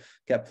online,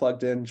 get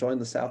plugged in, join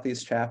the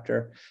Southeast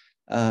chapter.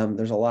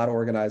 There's a lot of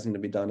organizing to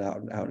be done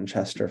out in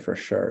Chester for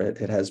sure.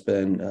 It has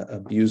been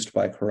abused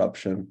by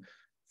corruption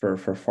for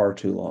far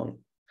too long.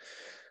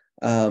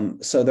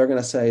 So they're going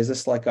to say, is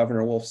this like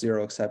Governor Wolf's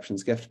zero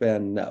exceptions gift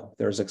ban? No,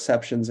 there's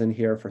exceptions in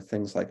here for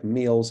things like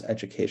meals,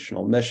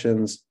 educational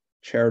missions,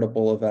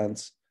 charitable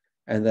events.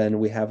 And then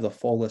we have the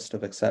full list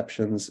of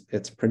exceptions.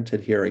 It's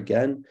printed here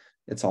again.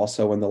 It's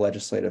also in the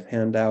legislative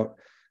handout.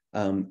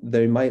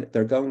 They're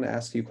going to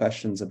ask you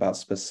questions about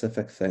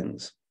specific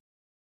things.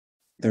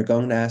 They're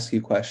going to ask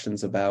you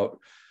questions about,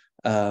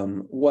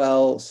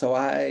 well, so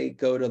I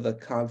go to the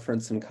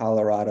conference in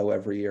Colorado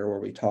every year where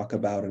we talk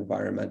about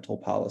environmental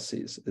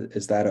policies.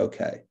 Is that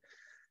okay?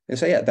 And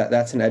so, yeah,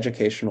 that's an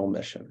educational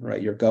mission,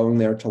 right? You're going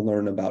there to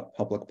learn about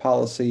public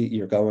policy.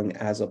 You're going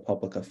as a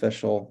public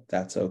official.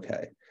 That's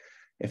okay.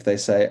 If they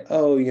say,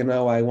 oh,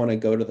 I want to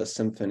go to the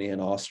symphony in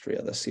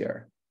Austria this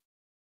year.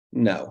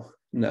 No,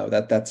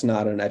 that's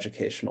not an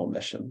educational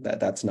mission.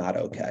 That's not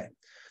okay.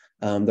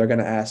 They're going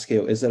to ask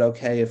you, is it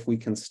okay if we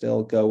can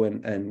still go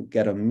and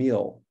get a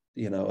meal?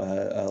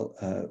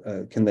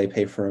 Can they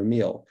pay for a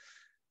meal?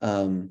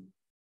 And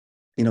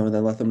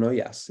then let them know,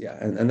 yes, yeah.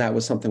 And that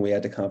was something we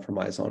had to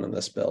compromise on in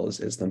this bill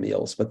is the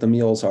meals, but the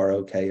meals are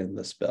okay in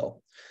this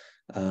bill.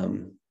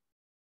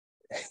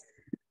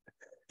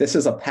 This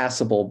is a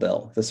passable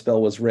bill. This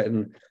bill was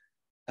written,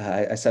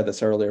 I said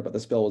this earlier, but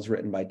this bill was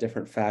written by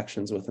different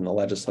factions within the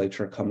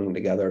legislature coming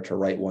together to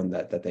write one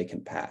that they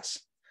can pass.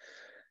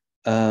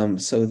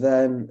 So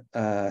then,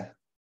 I'm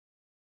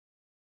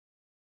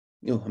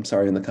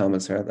sorry, in the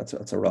comments there,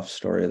 that's a rough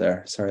story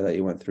there. Sorry that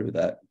you went through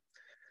that.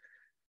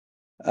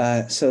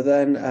 So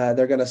then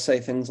they're going to say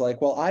things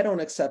like, well, I don't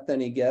accept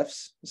any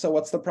gifts. So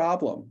what's the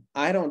problem?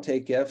 I don't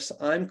take gifts.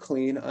 I'm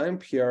clean. I'm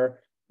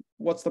pure.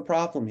 What's the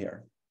problem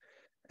here?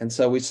 And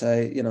so we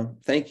say,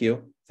 thank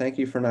you. Thank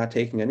you for not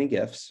taking any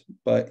gifts,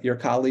 but your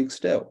colleagues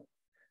do.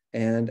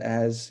 And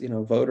as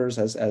voters,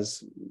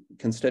 as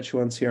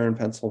constituents here in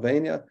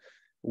Pennsylvania,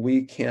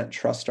 we can't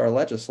trust our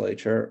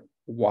legislature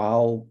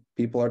while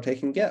people are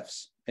taking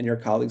gifts and your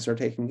colleagues are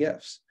taking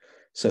gifts.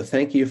 So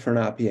thank you for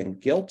not being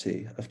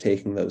guilty of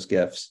taking those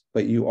gifts,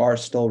 but you are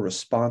still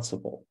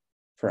responsible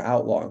for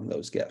outlawing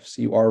those gifts.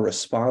 You are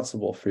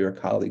responsible for your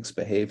colleagues'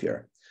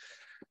 behavior.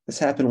 This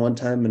happened one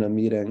time in a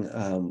meeting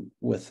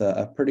with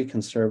a pretty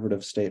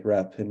conservative state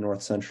rep in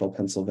North Central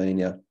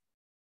Pennsylvania.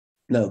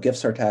 No,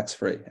 gifts are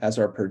tax-free, as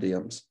are per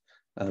diems.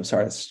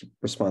 Sorry, that's a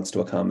response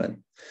to a comment.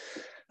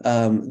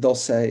 They'll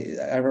say,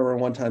 I remember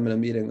one time in a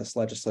meeting, this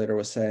legislator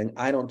was saying,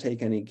 I don't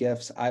take any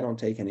gifts. I don't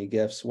take any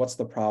gifts. What's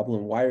the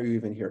problem? Why are you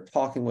even here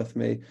talking with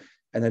me?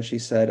 And then she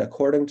said,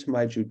 according to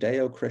my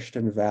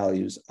Judeo-Christian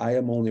values, I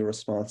am only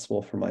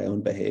responsible for my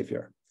own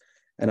behavior.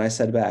 And I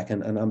said back,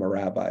 and I'm a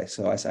rabbi,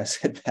 so I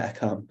said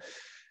back,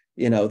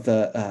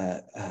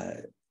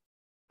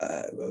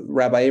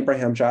 Rabbi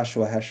Abraham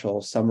Joshua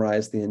Heschel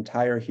summarized the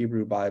entire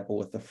Hebrew Bible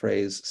with the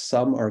phrase,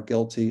 some are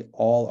guilty,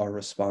 all are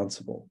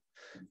responsible.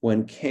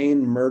 When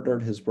Cain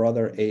murdered his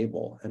brother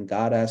Abel and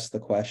God asked the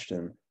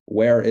question,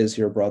 where is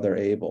your brother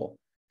Abel?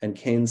 And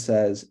Cain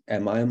says,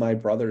 am I my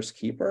brother's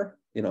keeper?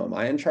 Am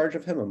I in charge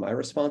of him? Am I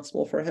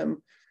responsible for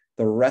him?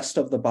 The rest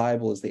of the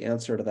Bible is the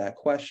answer to that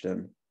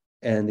question.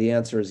 And the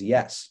answer is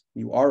yes,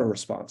 you are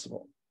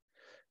responsible.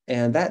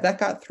 And that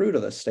got through to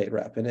the state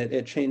rep, and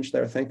it changed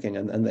their thinking,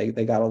 and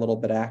they got a little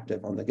bit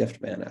active on the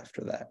gift ban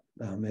after that.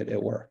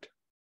 It worked.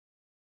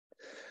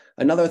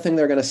 Another thing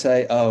they're going to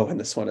say, oh, and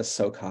this one is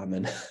so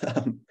common,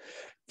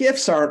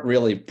 gifts aren't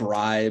really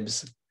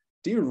bribes.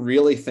 Do you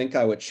really think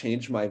I would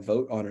change my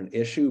vote on an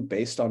issue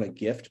based on a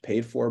gift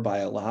paid for by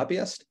a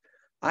lobbyist?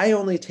 I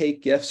only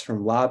take gifts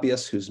from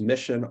lobbyists whose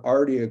mission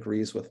already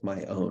agrees with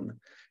my own.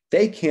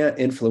 They can't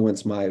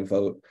influence my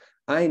vote.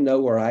 I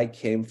know where I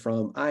came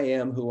from. I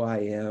am who I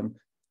am.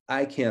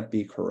 I can't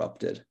be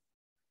corrupted.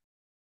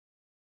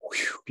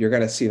 Whew, you're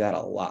going to see that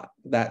a lot.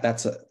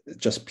 That's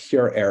just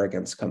pure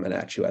arrogance coming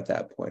at you at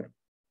that point.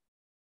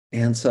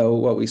 And so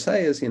what we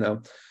say is,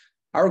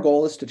 our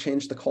goal is to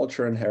change the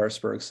culture in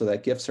Harrisburg so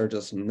that gifts are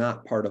just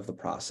not part of the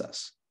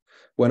process.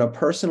 When a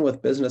person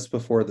with business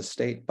before the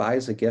state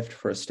buys a gift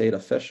for a state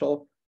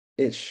official,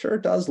 it sure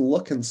does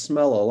look and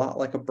smell a lot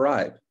like a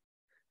bribe.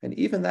 And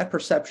even that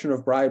perception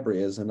of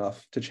bribery is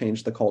enough to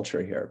change the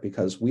culture here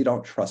because we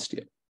don't trust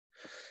you.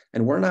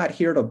 And we're not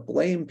here to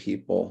blame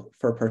people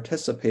for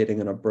participating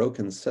in a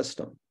broken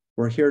system.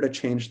 We're here to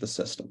change the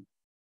system.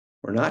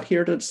 We're not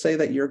here to say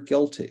that you're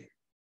guilty.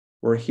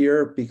 We're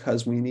here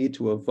because we need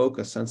to evoke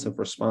a sense of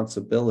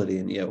responsibility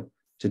in you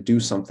to do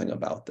something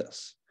about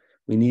this.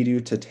 We need you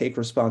to take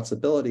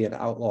responsibility and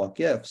outlaw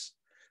gifts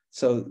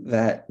so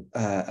that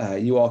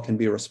you all can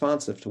be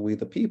responsive to we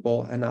the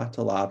people and not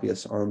to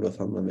lobbyists armed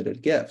with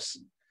unlimited gifts.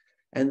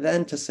 And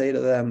then to say to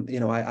them,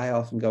 I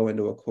often go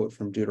into a quote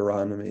from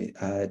Deuteronomy,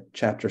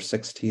 chapter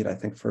 16, I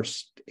think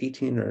verse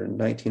 18 or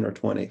 19 or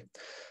 20.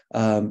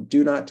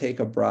 Do not take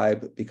a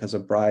bribe because a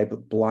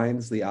bribe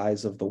blinds the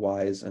eyes of the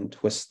wise and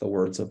twists the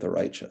words of the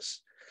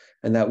righteous.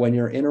 And that when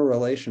you're in a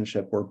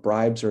relationship where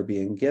bribes are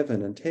being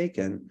given and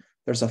taken,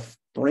 there's a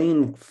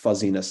brain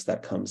fuzziness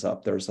that comes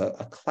up. There's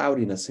a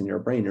cloudiness in your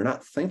brain. You're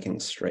not thinking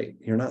straight.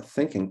 You're not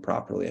thinking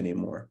properly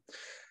anymore.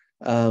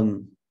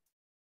 And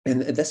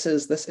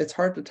it's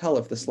hard to tell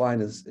if this line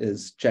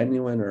is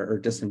genuine or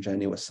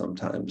disingenuous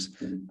sometimes.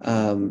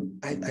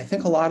 I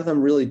think a lot of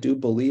them really do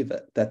believe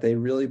it, that they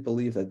really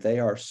believe that they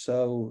are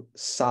so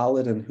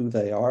solid in who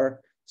they are,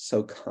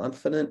 so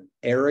confident,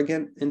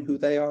 arrogant in who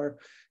they are,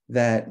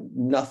 that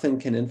nothing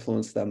can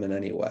influence them in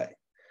any way.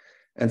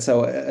 And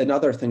so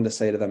another thing to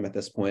say to them at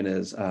this point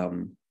is,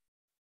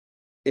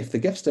 if the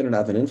gifts didn't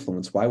have an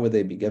influence, why would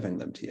they be giving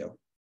them to you?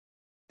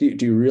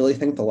 Do you really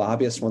think the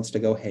lobbyist wants to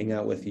go hang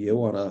out with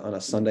you on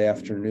a Sunday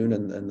afternoon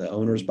in the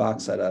owner's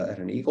box at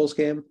an Eagles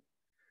game?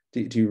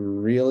 Do you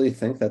really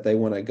think that they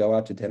want to go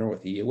out to dinner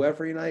with you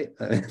every night?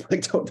 I mean,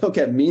 like, don't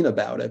get mean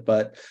about it,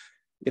 but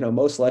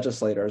most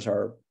legislators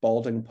are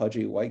balding,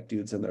 pudgy white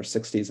dudes in their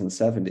 60s and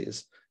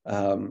 70s.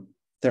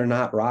 They're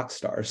not rock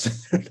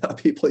stars. They're not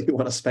people you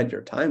want to spend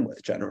your time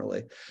with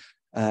generally.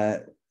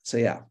 So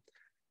yeah.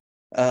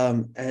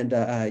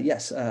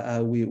 Yes,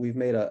 we've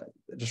made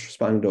just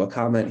responding to a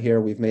comment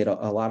here, we've made a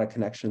lot of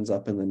connections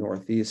up in the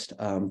Northeast.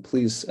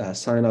 Please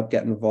sign up,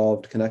 get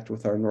involved, connect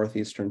with our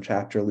Northeastern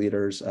chapter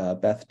leaders,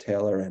 Beth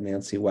Taylor and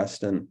Nancy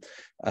Weston.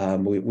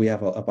 We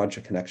have a bunch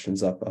of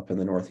connections up in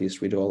the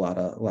Northeast. We do a lot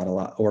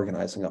of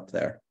organizing up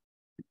there.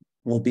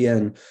 We'll be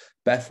in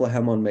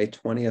Bethlehem on May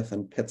 20th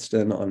and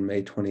Pittston on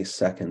May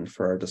 22nd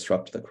for our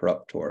Disrupt the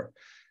Corrupt tour.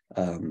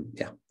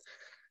 Yeah.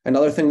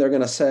 Another thing they're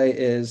going to say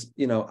is,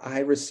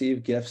 I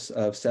receive gifts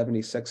of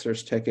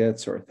 76ers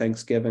tickets or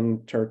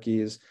Thanksgiving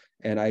turkeys,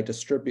 and I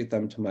distribute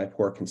them to my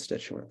poor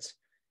constituents.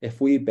 If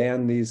we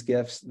ban these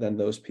gifts, then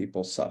those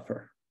people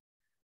suffer.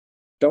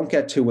 Don't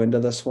get too into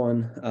this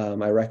one.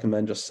 I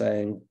recommend just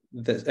saying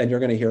this, and you're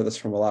going to hear this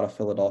from a lot of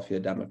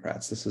Philadelphia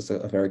Democrats. This is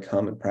a very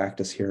common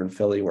practice here in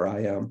Philly where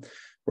I am,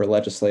 where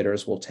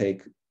legislators will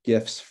take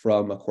gifts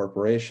from a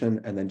corporation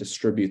and then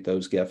distribute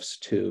those gifts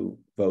to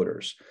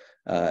voters.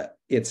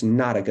 It's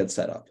not a good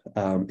setup.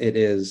 It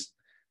is,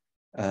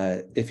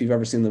 if you've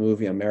ever seen the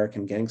movie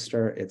American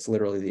Gangster, it's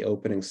literally the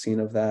opening scene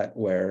of that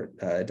where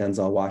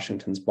Denzel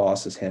Washington's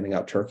boss is handing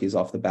out turkeys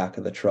off the back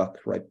of the truck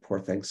right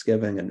before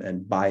Thanksgiving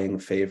and buying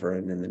favor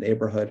in the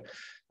neighborhood.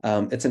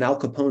 It's an Al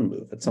Capone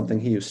move. It's something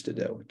he used to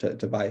do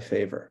to buy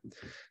favor.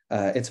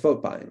 It's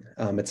vote buying.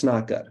 It's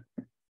not good.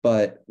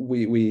 But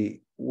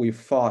we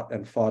fought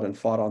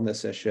on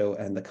this issue,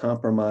 and the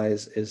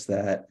compromise is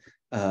that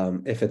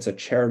if it's a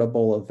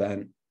charitable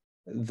event,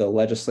 the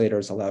legislator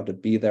is allowed to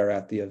be there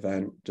at the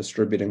event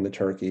distributing the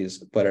turkeys,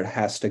 but it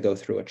has to go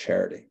through a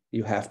charity.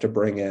 You have to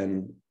bring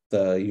in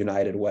the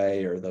United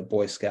Way or the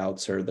Boy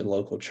Scouts or the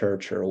local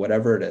church or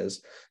whatever it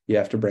is. You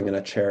have to bring in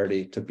a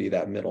charity to be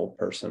that middle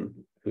person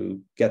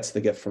who gets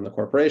the gift from the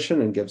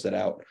corporation and gives it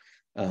out,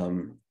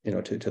 to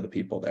the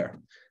people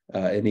there.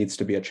 It needs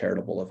to be a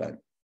charitable event.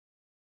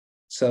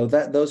 So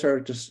those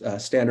are just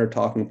standard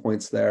talking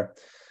points there.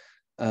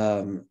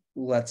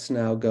 Let's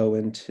now go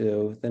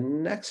into the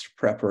next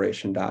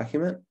preparation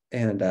document.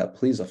 And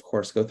please, of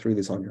course, go through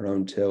these on your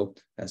own too.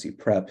 As you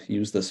prep,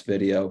 use this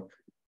video.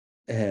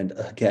 And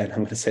again, I'm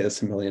going to say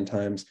this a million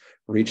times,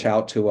 reach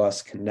out to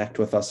us, connect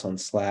with us on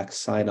Slack,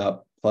 sign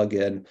up, plug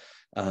in,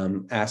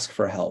 ask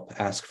for help,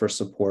 ask for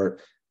support.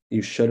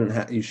 You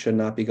should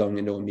not be going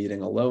into a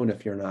meeting alone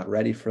if you're not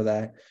ready for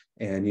that.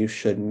 And you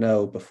should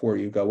know before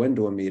you go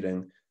into a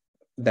meeting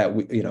that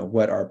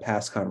what our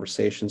past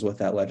conversations with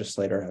that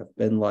legislator have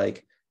been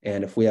like,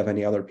 and if we have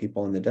any other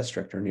people in the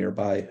district or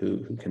nearby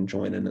who can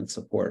join in and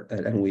support,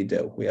 and we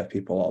do. We have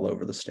people all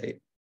over the state.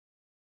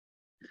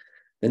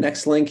 The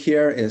next link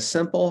here is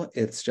simple.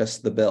 It's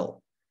just the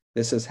bill.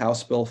 This is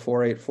House Bill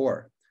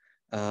 484.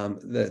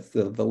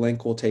 The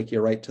link will take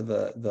you right to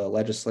the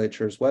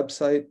legislature's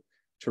website.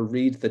 To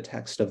read the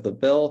text of the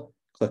bill,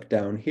 click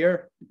down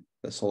here.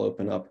 This will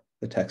open up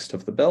the text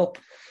of the bill.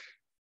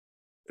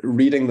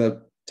 Reading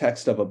the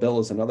text of a bill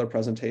is another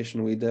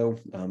presentation we do.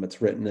 It's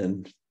written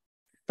in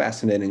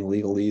fascinating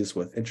legalese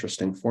with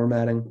interesting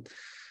formatting.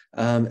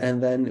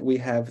 And then we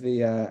have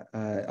the,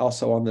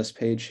 also on this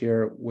page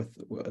here with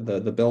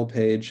the bill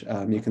page,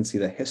 you can see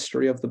the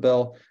history of the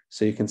bill.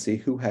 So you can see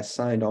who has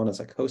signed on as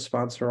a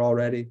co-sponsor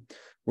already.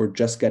 We're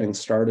just getting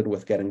started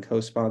with getting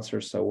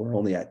co-sponsors. So we're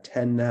only at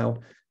 10 now.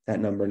 That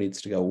number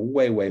needs to go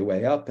way, way,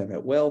 way up, and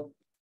it will.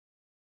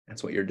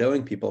 That's what you're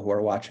doing. People who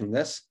are watching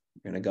this,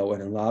 you're going to go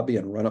in and lobby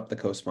and run up the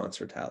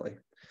co-sponsor tally.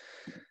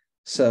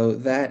 So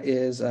that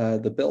is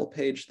the bill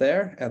page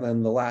there. And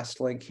then the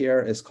last link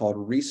here is called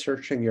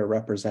Researching Your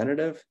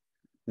Representative.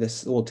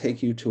 This will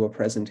take you to a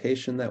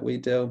presentation that we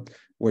do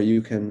where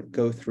you can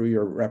go through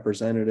your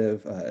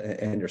representative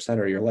and your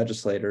senator, your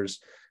legislators,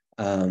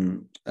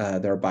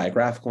 their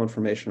biographical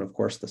information, of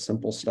course, the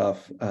simple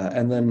stuff,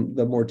 and then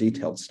the more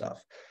detailed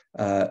stuff.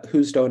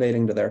 Who's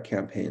donating to their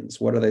campaigns?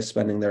 What are they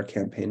spending their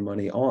campaign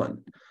money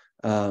on?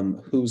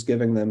 Who's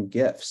giving them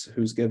gifts?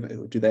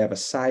 Do they have a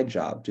side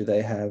job? Do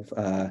they have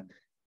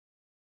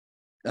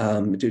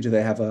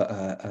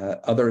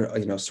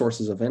other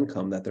sources of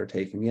income that they're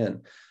taking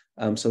in?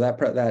 So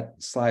that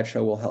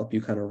slideshow will help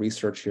you kind of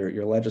research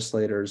your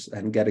legislators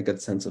and get a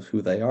good sense of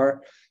who they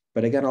are.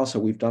 But again, also,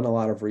 we've done a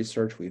lot of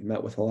research. We've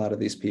met with a lot of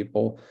these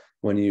people.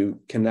 When you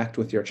connect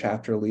with your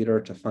chapter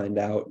leader to find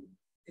out,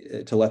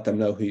 to let them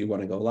know who you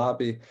want to go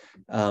lobby,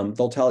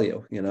 they'll tell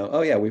you,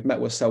 oh yeah, we've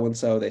met with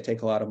so-and-so. They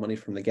take a lot of money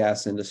from the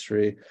gas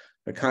industry.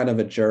 They're kind of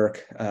a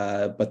jerk,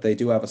 but they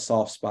do have a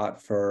soft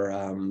spot for,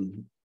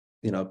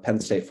 Penn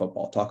State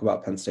football. Talk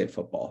about Penn State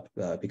football,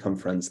 become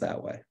friends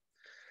that way.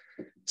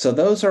 So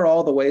those are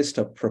all the ways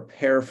to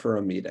prepare for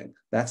a meeting.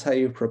 That's how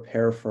you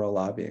prepare for a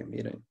lobbying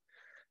meeting.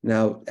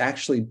 Now,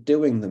 actually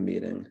doing the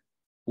meeting,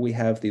 we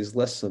have these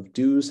lists of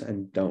do's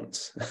and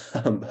don'ts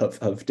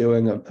of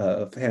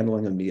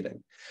handling a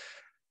meeting.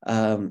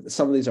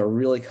 Some of these are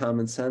really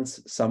common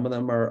sense. Some of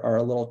them are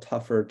a little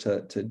tougher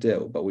to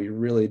do, but we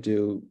really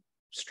do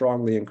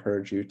strongly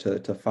encourage you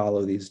to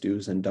follow these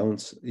do's and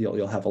don'ts.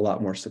 You'll have a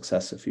lot more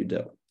success if you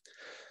do.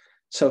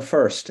 So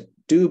first,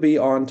 do be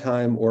on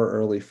time or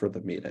early for the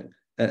meeting.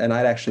 And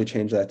I'd actually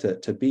change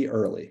that to be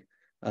early.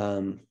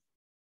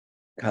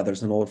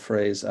 There's an old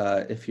phrase,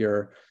 if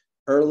you're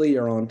early,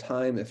 you're on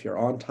time. If you're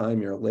on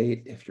time, you're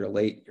late. If you're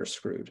late, you're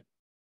screwed.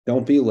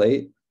 Don't be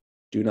late.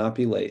 Do not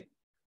be late.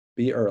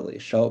 Be early.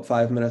 Show up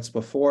 5 minutes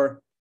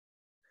before.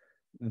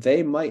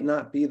 They might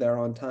not be there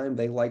on time.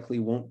 They likely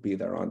won't be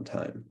there on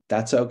time.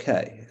 That's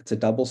okay. It's a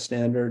double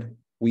standard.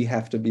 We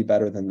have to be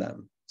better than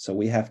them. So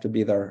we have to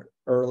be there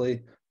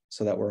early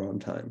so that we're on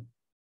time.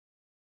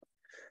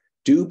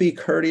 Do be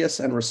courteous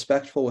and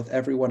respectful with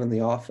everyone in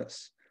the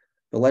office.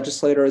 The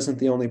legislator isn't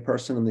the only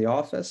person in the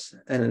office,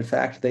 and in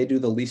fact, they do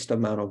the least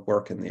amount of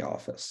work in the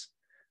office.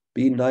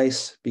 Be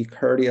nice, be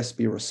courteous,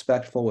 be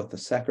respectful with the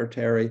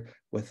secretary,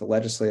 with the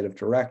legislative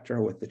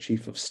director, with the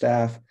chief of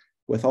staff,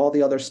 with all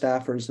the other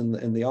staffers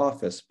in the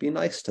office. Be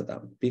nice to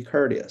them, be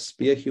courteous,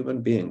 be a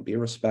human being, be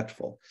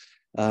respectful.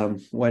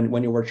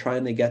 When you were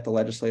trying to get the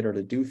legislator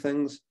to do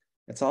things,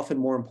 it's often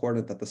more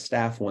important that the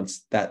staff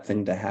wants that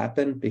thing to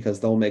happen because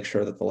they'll make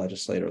sure that the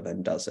legislator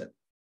then does it.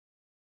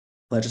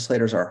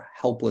 Legislators are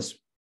helpless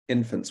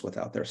infants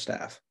without their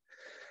staff.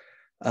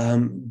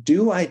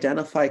 Do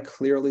identify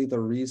clearly the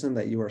reason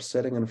that you are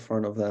sitting in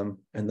front of them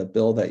and the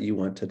bill that you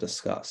want to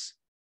discuss.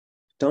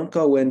 Don't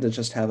go in to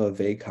just have a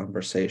vague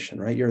conversation,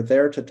 right? You're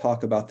there to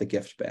talk about the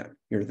gift ban.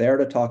 You're there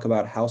to talk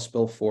about House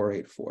Bill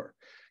 484.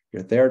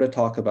 You're there to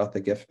talk about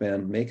the gift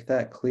ban. Make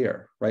that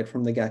clear right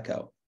from the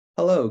get-go.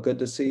 Hello, good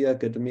to see you.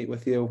 Good to meet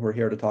with you. We're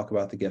here to talk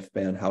about the gift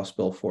ban, House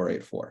Bill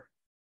 484.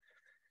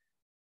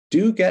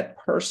 Do get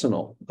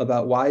personal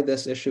about why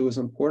this issue is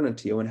important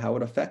to you and how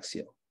it affects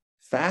you.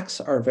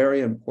 Facts are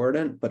very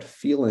important, but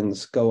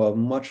feelings go a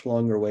much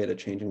longer way to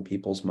changing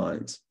people's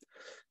minds.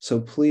 So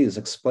please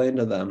explain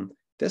to them,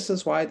 this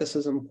is why this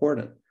is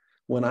important.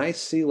 When I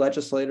see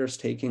legislators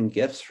taking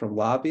gifts from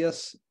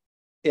lobbyists,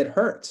 it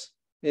hurts.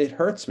 It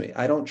hurts me.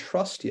 I don't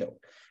trust you.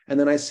 And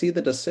then I see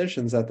the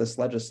decisions that this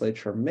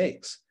legislature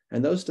makes,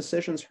 and those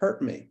decisions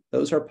hurt me.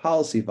 Those are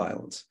policy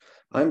violence.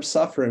 I'm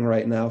suffering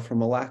right now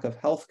from a lack of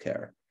health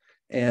care.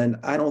 And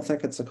I don't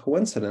think it's a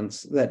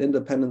coincidence that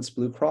Independence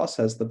Blue Cross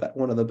has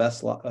one of the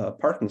best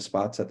parking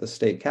spots at the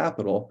state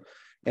capitol,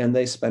 and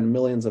they spend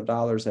millions of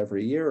dollars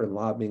every year in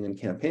lobbying and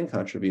campaign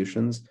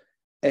contributions,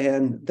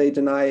 and they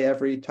deny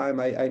every time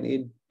I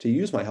need to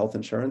use my health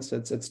insurance,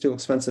 it's too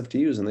expensive to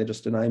use, and they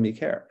just deny me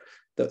care.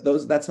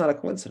 That's not a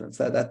coincidence.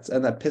 And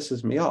that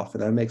pisses me off,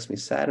 and that makes me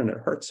sad, and it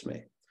hurts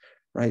me.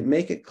 Right?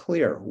 Make it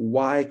clear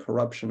why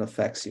corruption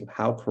affects you,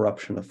 how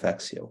corruption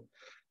affects you,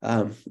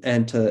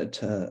 and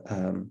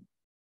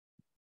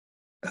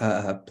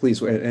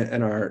please,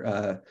 in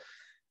our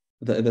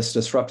this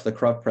Disrupt the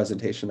Corrupt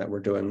presentation that we're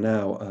doing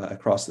now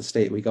across the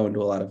state, we go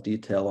into a lot of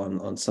detail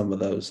on some of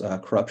those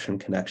corruption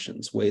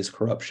connections, ways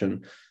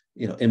corruption,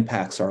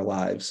 impacts our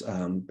lives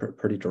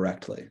pretty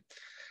directly.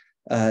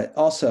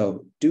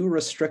 Also, do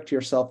restrict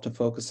yourself to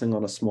focusing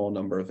on a small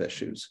number of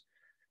issues.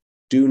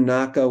 Do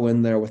not go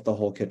in there with the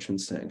whole kitchen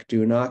sink.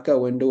 Do not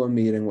go into a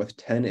meeting with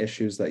 10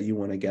 issues that you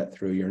want to get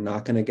through. You're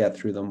not going to get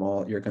through them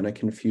all. You're going to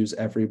confuse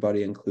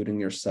everybody, including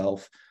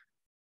yourself.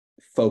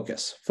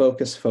 Focus,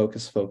 focus,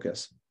 focus,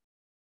 focus.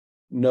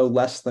 No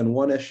less than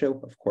one issue.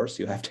 Of course,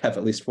 you have to have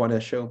at least one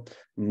issue.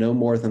 No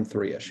more than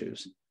 3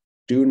 issues.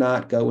 Do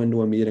not go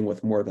into a meeting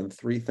with more than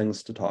 3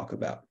 things to talk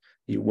about.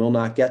 You will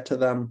not get to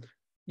them.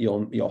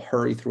 You'll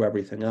hurry through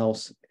everything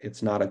else.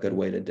 It's not a good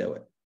way to do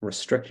it.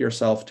 Restrict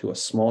yourself to a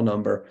small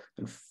number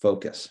and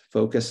focus.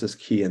 Focus is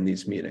key in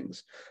these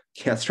meetings.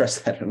 Can't stress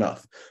that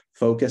enough.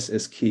 Focus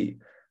is key.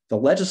 The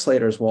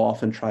legislators will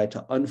often try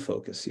to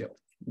unfocus you.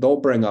 They'll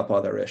bring up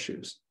other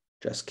issues.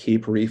 Just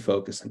keep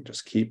refocusing.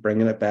 Just keep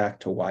bringing it back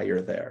to why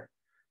you're there.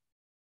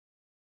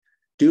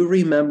 Do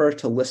remember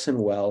to listen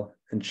well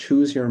and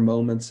choose your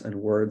moments and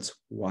words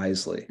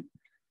wisely.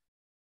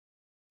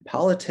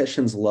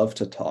 Politicians love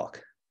to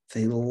talk.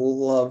 They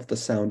love the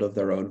sound of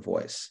their own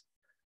voice.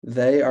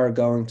 They are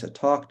going to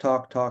talk,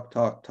 talk, talk,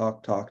 talk,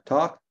 talk, talk,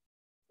 talk.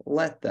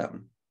 Let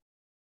them.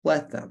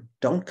 Let them.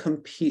 Don't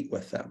compete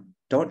with them.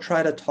 Don't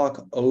try to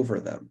talk over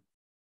them.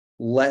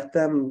 Let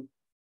them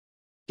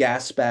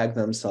gas bag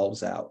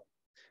themselves out.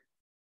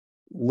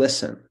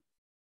 Listen.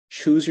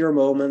 Choose your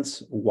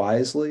moments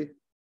wisely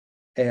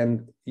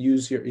and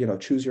choose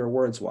your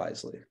words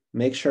wisely.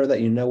 Make sure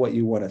that you know what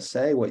you want to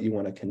say, what you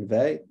want to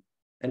convey,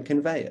 and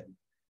convey it.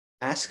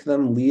 Ask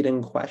them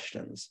leading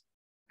questions.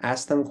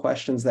 Ask them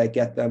questions that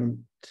get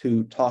them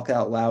to talk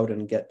out loud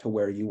and get to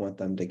where you want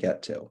them to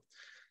get to.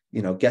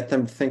 Get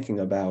them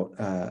thinking about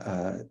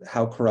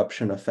how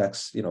corruption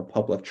affects,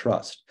 public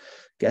trust.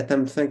 Get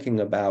them thinking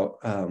about,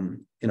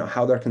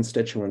 how their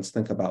constituents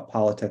think about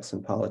politics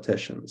and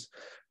politicians,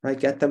 right?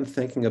 Get them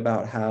thinking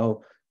about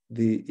how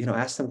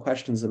ask them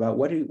questions about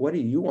what do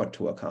you want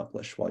to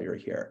accomplish while you're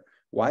here?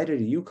 Why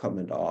did you come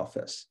into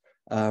office?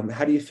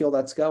 How do you feel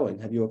that's going?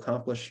 Have you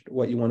accomplished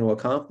what you want to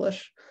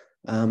accomplish?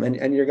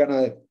 And you're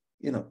gonna,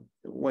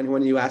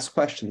 when you ask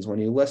questions, when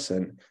you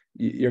listen,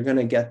 you're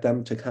gonna get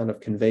them to kind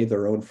of convey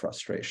their own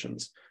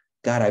frustrations.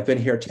 God, I've been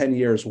here 10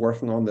 years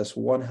working on this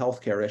one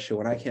healthcare issue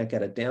and I can't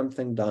get a damn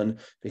thing done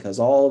because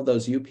all of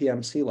those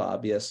UPMC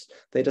lobbyists,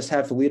 they just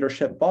have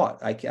leadership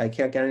bought. I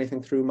can't get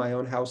anything through my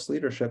own House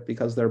leadership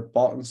because they're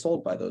bought and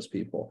sold by those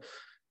people.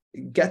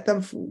 Get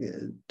them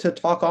to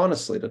talk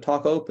honestly, to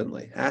talk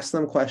openly, ask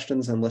them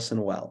questions and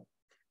listen well.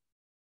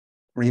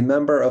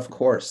 Remember, of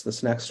course,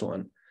 this next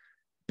one,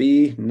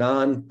 be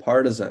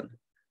nonpartisan.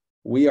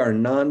 We are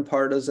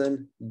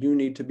nonpartisan. You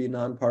need to be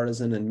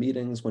nonpartisan in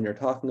meetings when you're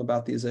talking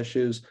about these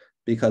issues,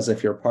 because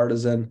if you're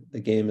partisan, the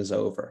game is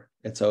over.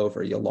 It's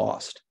over. You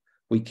lost.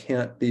 We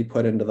can't be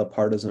put into the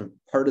partisan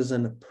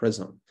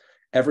prism.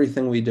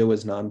 Everything we do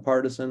is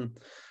nonpartisan.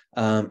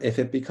 If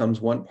it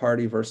becomes one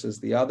party versus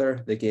the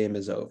other, the game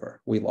is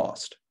over. We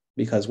lost.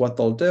 Because what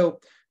they'll do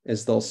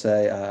is they'll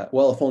say,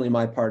 well, if only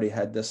my party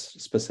had this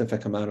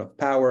specific amount of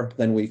power,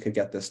 then we could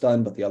get this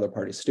done, but the other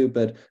party's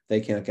stupid. They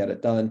can't get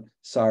it done.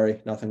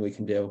 Sorry, nothing we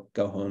can do.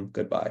 Go home.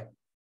 Goodbye.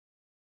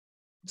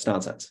 It's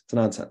nonsense. It's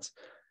nonsense.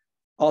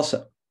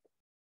 Also,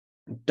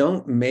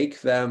 don't make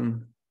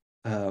them,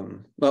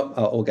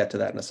 we'll get to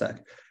that in a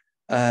sec.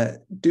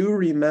 Do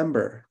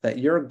remember that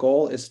your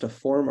goal is to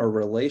form a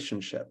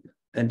relationship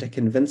and to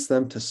convince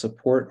them to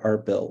support our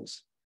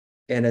bills.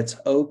 And it's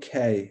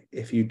okay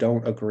if you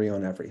don't agree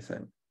on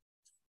everything.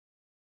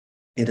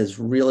 It is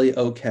really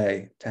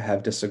okay to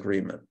have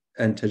disagreement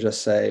and to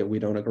just say, we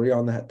don't agree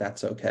on that,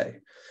 that's okay.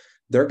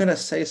 They're going to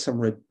say some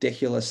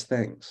ridiculous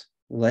things.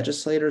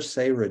 Legislators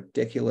say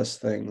ridiculous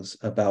things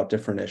about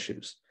different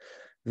issues.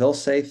 They'll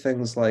say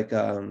things like,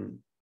 God,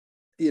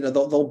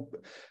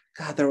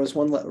 there was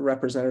one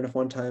representative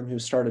one time who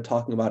started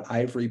talking about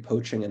ivory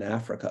poaching in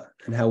Africa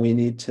and how we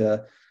need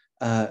to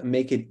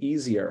make it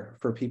easier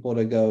for people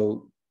to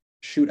go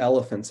shoot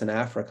elephants in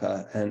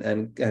Africa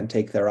and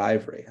take their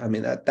ivory. I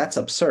mean, that's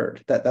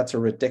absurd. That's a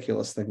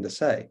ridiculous thing to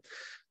say.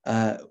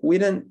 We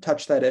didn't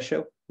touch that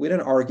issue. We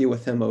didn't argue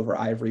with him over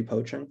ivory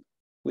poaching.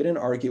 We didn't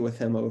argue with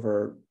him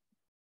over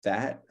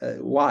that.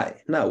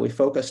 Why? No, we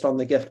focused on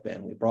the gift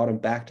ban. We brought him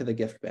back to the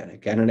gift ban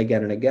again and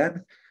again and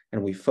again,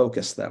 and we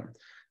focused them.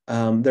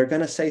 They're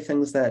going to say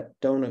things that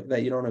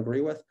you don't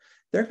agree with.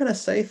 They're going to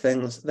say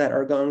things that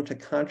are going to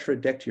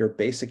contradict your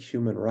basic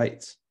human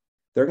rights.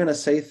 They're going to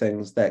say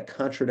things that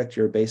contradict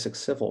your basic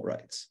civil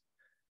rights.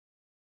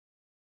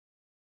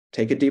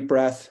 Take a deep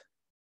breath.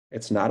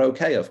 It's not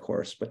okay, of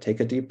course, but take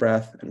a deep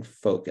breath and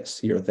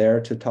focus. You're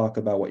there to talk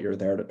about what you're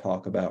there to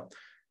talk about.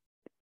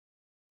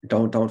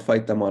 Don't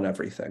fight them on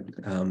everything,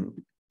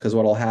 because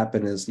what will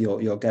happen is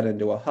you'll get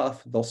into a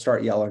huff. They'll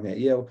start yelling at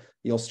you.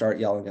 You'll start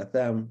yelling at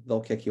them.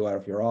 They'll kick you out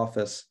of your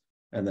office,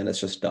 and then it's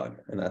just done,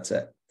 and that's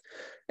it.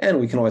 And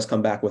we can always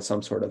come back with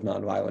some sort of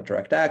nonviolent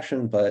direct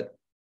action, but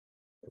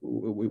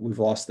we've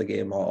lost the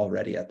game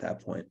already at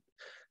that point.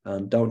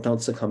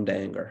 Don't succumb to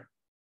anger.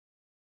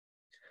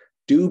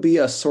 Do be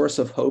a source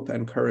of hope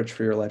and courage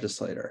for your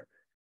legislator.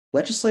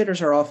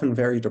 Legislators are often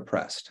very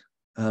depressed,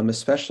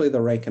 especially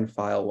the rank and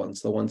file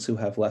ones, the ones who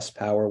have less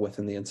power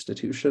within the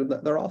institution.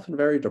 They're often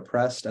very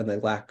depressed and they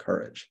lack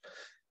courage.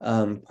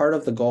 Part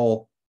of the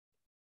goal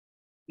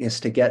is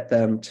to get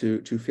them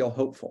to feel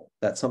hopeful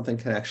that something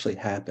can actually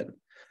happen.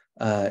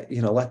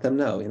 Let them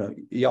know,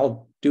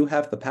 y'all do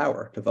have the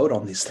power to vote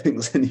on these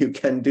things and you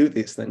can do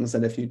these things.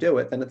 And if you do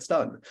it, then it's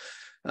done.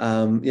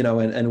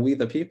 And we,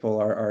 the people,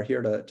 are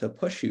here to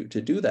push you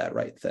to do that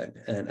right thing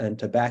and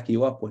to back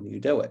you up when you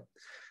do it.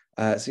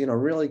 So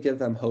really give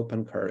them hope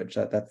and courage.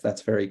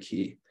 That's very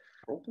key.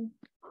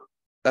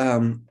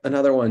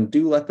 Another one,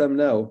 do let them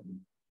know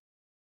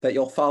that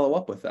you'll follow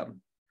up with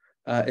them.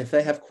 If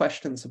they have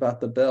questions about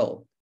the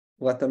bill,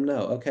 let them know,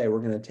 okay, we're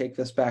going to take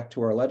this back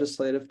to our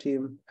legislative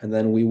team, and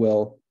then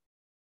we'll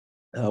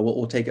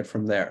take it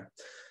from there.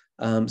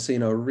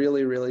 So,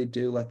 really, really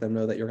do let them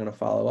know that you're going to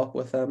follow up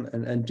with them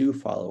and do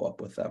follow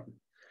up with them.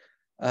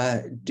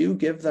 Do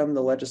give them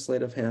the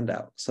legislative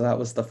handout. So that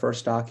was the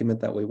first document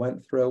that we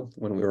went through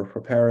when we were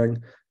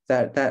preparing.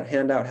 That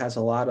handout has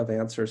a lot of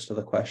answers to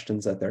the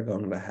questions that they're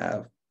going to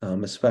have,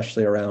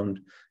 especially around,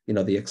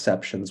 the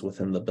exceptions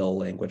within the bill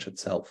language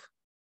itself.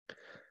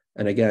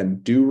 And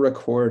again, do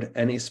record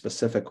any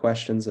specific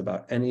questions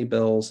about any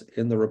bills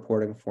in the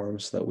reporting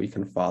form so that we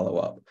can follow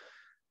up.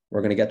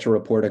 We're going to get to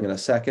reporting in a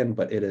second,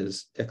 but it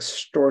is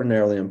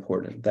extraordinarily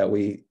important that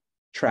we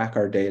track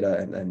our data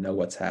and know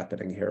what's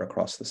happening here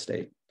across the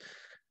state.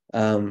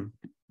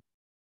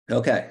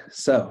 Okay,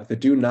 so the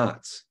do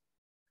nots.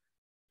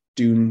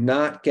 Do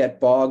not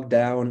get bogged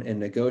down in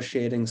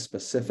negotiating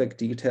specific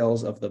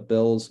details of the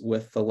bills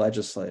with the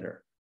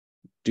legislator.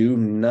 Do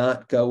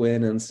not go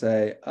in and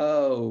say,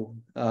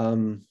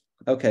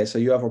 okay, so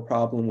you have a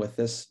problem with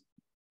this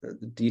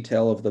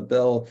detail of the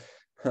bill.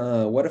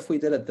 What if we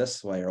did it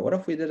this way? Or what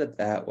if we did it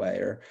that way?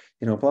 Or,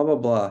 blah, blah,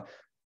 blah.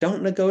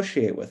 Don't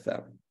negotiate with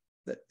them.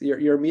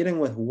 You're meeting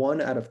with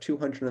 1 out of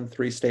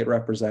 203 state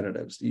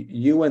representatives.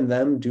 You and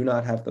them do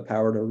not have the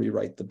power to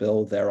rewrite the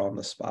bill there on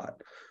the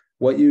spot.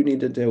 What you need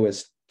to do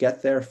is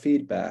get their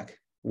feedback,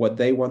 what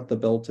they want the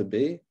bill to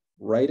be,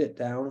 write it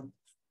down,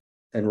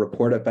 and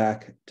report it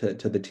back to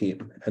the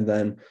team. And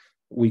then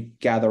we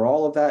gather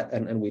all of that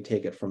and we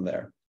take it from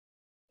there.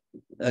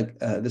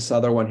 This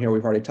other one here,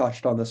 we've already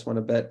touched on this one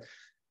a bit.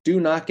 Do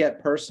not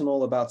get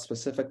personal about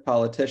specific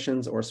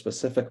politicians or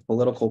specific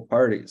political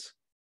parties.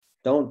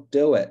 Don't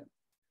do it.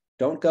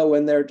 Don't go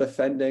in there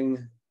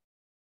defending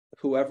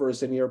whoever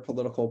is in your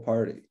political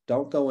party.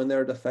 Don't go in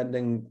there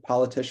defending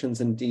politicians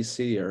in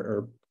DC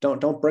or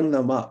don't bring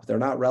them up. They're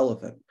not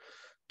relevant.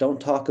 Don't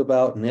talk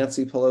about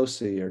Nancy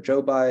Pelosi or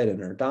Joe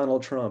Biden or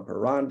Donald Trump or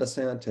Ron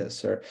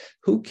DeSantis or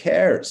who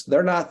cares?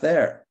 They're not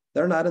there.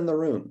 They're not in the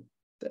room.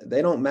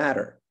 They don't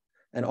matter.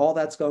 And all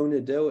that's going to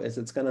do is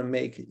it's going to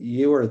make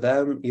you or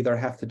them either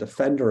have to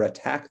defend or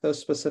attack those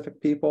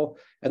specific people.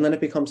 And then it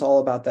becomes all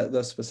about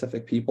those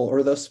specific people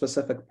or those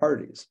specific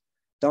parties.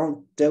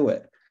 Don't do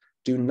it.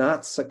 Do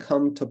not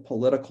succumb to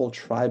political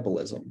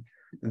tribalism.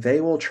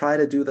 They will try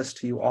to do this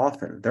to you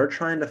often. They're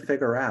trying to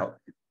figure out,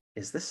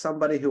 is this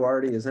somebody who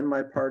already is in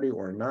my party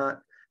or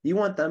not? You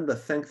want them to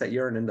think that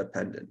you're an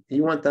independent.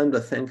 You want them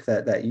to think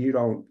that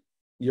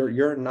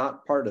you're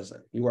not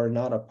partisan. You are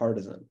not a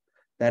partisan.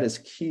 That is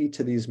key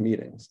to these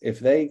meetings. If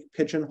they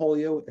pigeonhole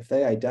you, if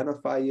they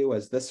identify you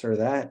as this or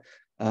that,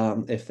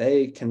 if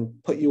they can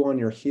put you on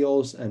your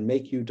heels and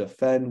make you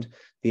defend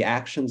the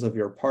actions of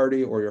your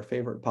party or your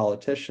favorite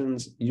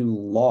politicians, you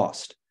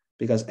lost.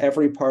 Because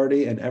every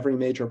party and every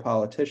major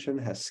politician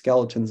has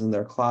skeletons in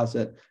their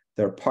closet.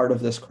 They're part of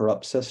this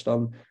corrupt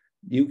system.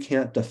 You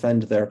can't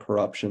defend their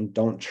corruption.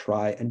 Don't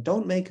try, and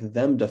don't make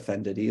them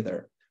defend it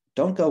either.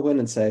 Don't go in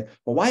and say,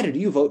 well, why did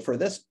you vote for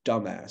this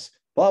dumbass?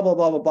 Blah, blah,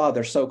 blah, blah, blah,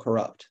 they're so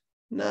corrupt.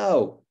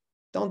 No,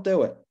 don't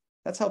do it.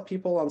 That's how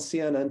people on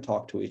CNN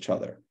talk to each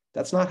other.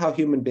 That's not how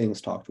human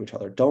beings talk to each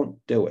other. Don't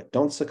do it.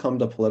 Don't succumb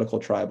to political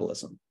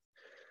tribalism.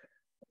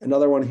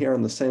 Another one here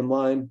on the same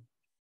line,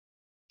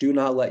 do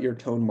not let your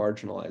tone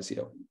marginalize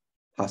you.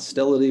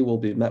 Hostility will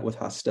be met with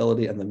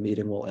hostility and the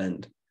meeting will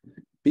end.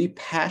 Be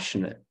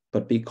passionate,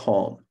 but be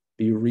calm.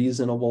 Be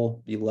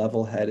reasonable, be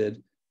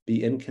level-headed,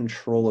 be in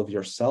control of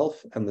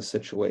yourself and the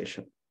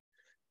situation.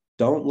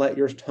 Don't let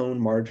your tone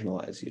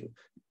marginalize you.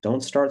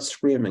 Don't start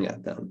screaming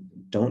at them.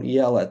 Don't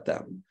yell at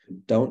them.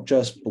 Don't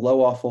just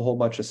blow off a whole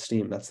bunch of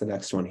steam. That's the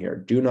next one here.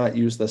 Do not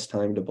use this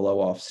time to blow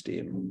off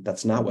steam.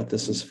 That's not what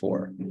this is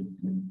for.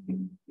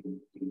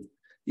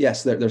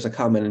 Yes, there's a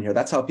comment in here.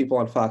 That's how people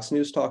on Fox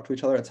News talk to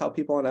each other. It's how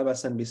people on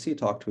MSNBC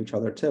talk to each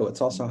other too.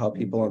 It's also how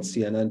people on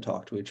CNN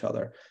talk to each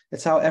other.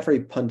 It's how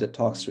every pundit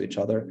talks to each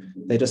other.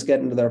 They just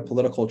get into their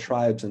political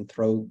tribes and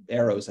throw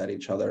arrows at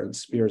each other and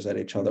spears at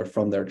each other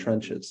from their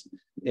trenches.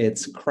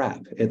 It's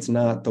crap. It's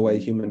not the way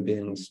human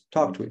beings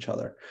talk to each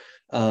other.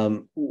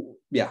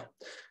 Yeah.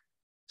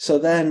 So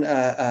then,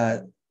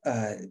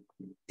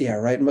 yeah,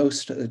 right.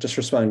 Most, just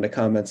responding to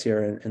comments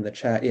here in the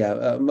chat.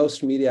 Yeah,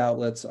 most media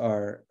outlets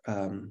are,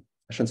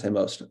 I shouldn't say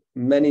most,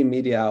 many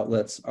media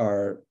outlets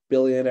are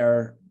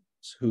billionaires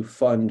who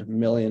fund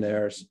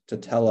millionaires to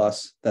tell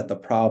us that the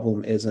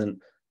problem isn't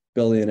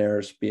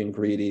billionaires being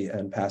greedy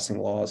and passing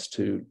laws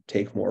to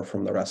take more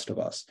from the rest of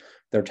us.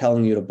 They're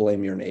telling you to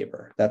blame your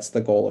neighbor. That's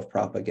the goal of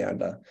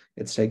propaganda.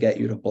 It's to get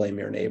you to blame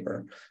your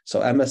neighbor. So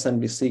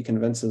MSNBC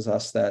convinces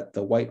us that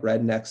the white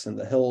rednecks in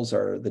the hills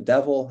are the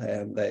devil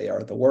and they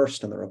are the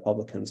worst and the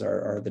Republicans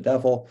are the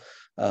devil.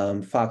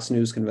 Fox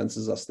News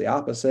convinces us the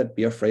opposite.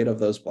 Be afraid of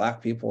those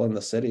Black people in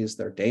the cities.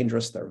 They're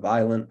dangerous, they're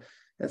violent.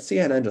 And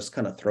CNN just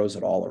kind of throws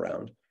it all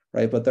around,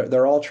 right? But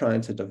they're all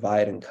trying to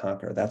divide and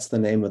conquer. That's the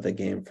name of the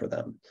game for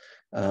them.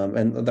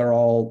 And they're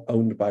all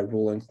owned by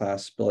ruling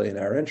class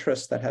billionaire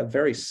interests that have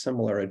very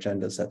similar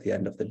agendas at the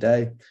end of the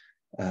day.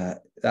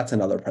 That's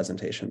another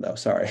presentation though,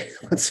 sorry.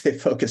 Let's stay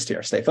focused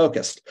here, stay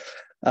focused.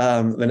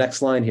 The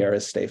next line here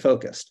is stay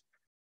focused.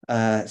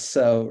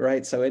 So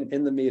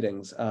in the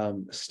meetings,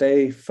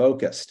 stay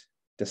focused,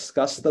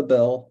 discuss the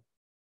bill,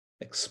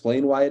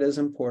 explain why it is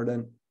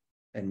important,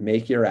 and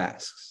make your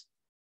asks.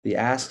 The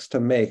asks to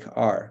make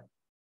are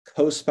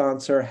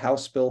co-sponsor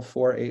House Bill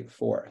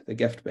 484, the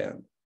gift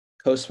ban.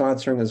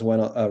 Co-sponsoring is when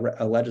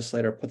a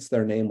legislator puts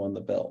their name on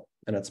the bill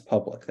and it's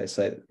public. They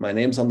say, my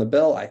name's on the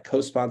bill, I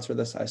co-sponsor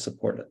this, I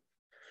support it.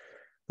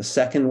 The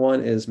second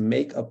one is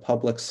make a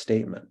public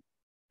statement.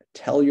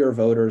 Tell your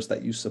voters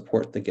that you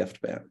support the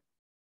gift ban.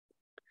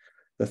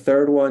 The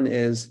third one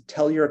is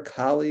tell your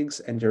colleagues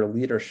and your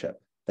leadership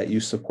that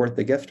you support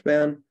the gift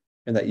ban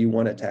and that you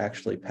want it to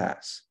actually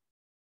pass.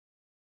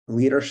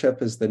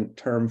 Leadership is the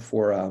term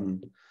for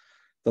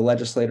the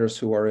legislators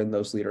who are in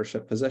those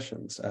leadership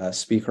positions,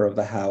 Speaker of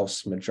the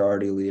House,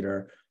 Majority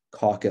Leader,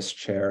 Caucus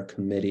Chair,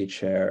 Committee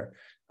Chair,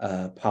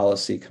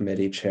 Policy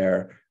Committee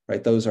Chair,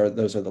 right? Those are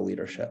the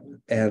leadership.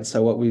 And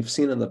so what we've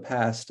seen in the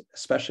past,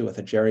 especially with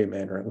the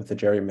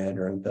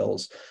gerrymandering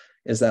bills,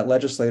 is that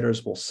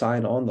legislators will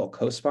sign on, they'll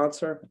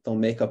co-sponsor, they'll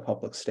make a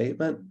public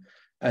statement,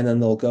 and then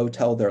they'll go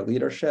tell their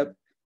leadership,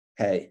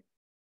 hey,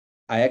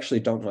 I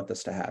actually don't want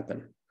this to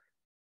happen.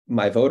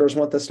 My voters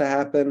want this to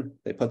happen.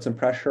 They put some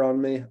pressure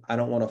on me. I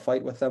don't want to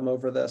fight with them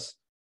over this,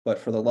 but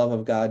for the love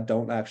of God,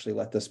 don't actually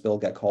let this bill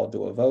get called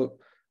to a vote.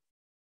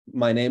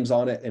 My name's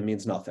on it. It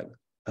means nothing.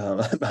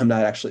 I'm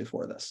not actually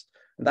for this.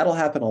 And that'll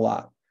happen a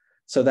lot.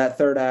 So that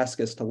third ask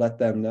is to let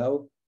them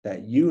know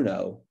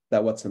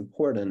that what's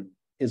important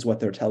is what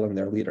they're telling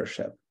their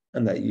leadership,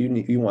 and that you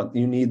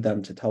need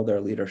them to tell their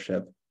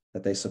leadership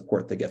that they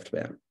support the gift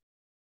ban.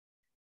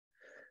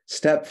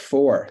 Step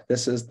 4,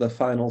 this is the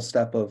final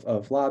step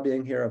of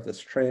lobbying here, of this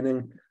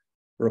training,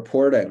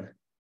 reporting.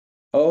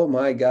 Oh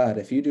my God,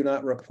 if you do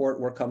not report,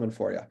 we're coming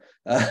for you.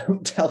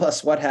 Tell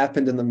us what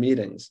happened in the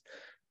meetings.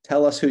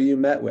 Tell us who you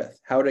met with.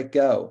 How'd it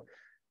go?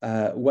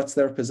 What's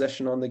their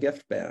position on the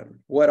gift ban?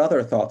 What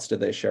other thoughts did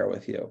they share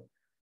with you?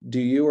 Do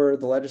you or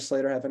the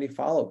legislator have any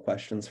follow-up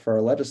questions for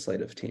our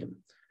legislative team?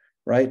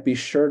 Right? Be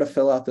sure to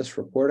fill out this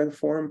reporting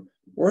form,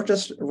 or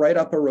just write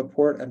up a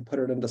report and put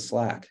it into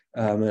Slack,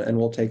 and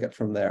we'll take it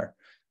from there.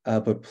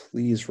 But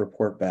please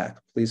report back.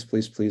 Please,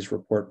 please, please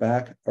report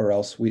back, or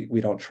else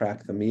we don't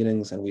track the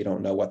meetings and we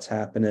don't know what's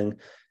happening.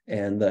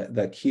 And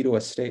the key to a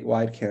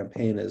statewide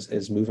campaign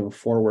is moving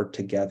forward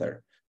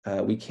together.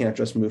 We can't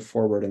just move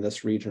forward in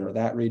this region or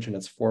that region.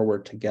 It's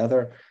forward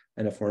together.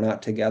 And if we're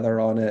not together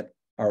on it,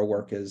 our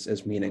work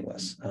is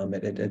meaningless.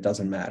 It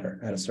doesn't matter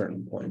at a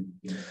certain point.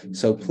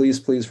 So please,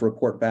 please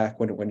report back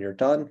when you're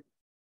done.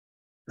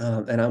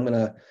 And I'm going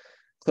to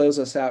close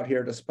us out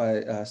here just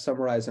by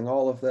summarizing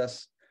all of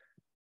this.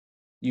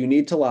 You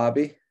need to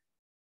lobby.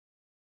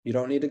 You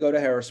don't need to go to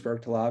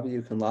Harrisburg to lobby.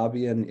 You can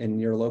lobby in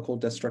your local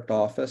district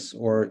office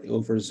or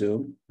over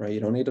Zoom, right? You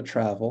don't need to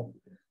travel,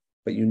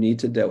 but you need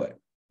to do it.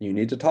 You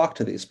need to talk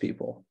to these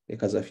people,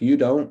 because if you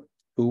don't,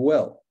 who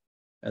will?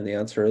 And the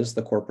answer is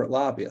the corporate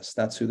lobbyists.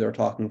 That's who they're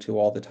talking to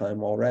all the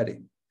time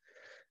already.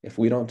 If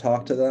we don't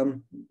talk to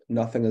them,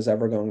 nothing is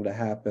ever going to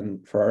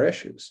happen for our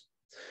issues.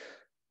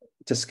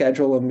 To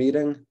schedule a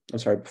meeting,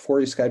 before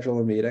you schedule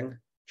a meeting,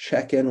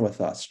 check in with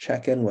us,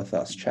 check in with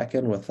us, check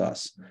in with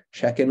us,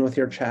 check in with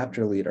your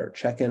chapter leader,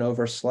 check in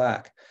over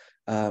Slack,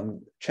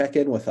 check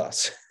in with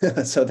us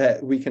so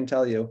that we can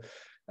tell you,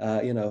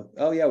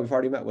 oh yeah, we've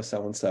already met with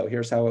so-and-so.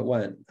 Here's how it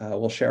went.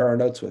 We'll share our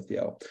notes with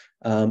you.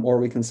 Or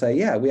we can say,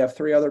 yeah, we have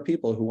 3 other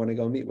people who want to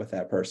go meet with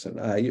that person.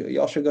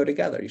 You all should go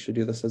together. You should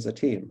do this as a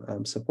team,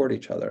 support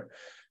each other.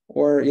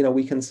 Or,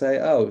 we can say,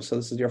 oh, so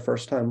this is your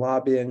first time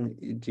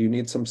lobbying. Do you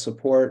need some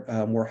support?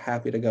 We're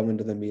happy to go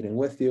into the meeting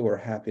with you. We're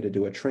happy to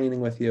do a training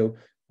with you,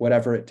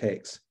 whatever it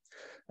takes.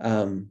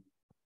 And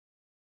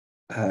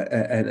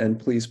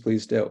please,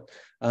 please do.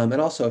 And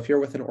also, if you're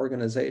with an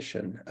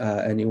organization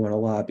and you want to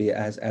lobby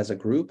as a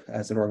group,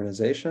 as an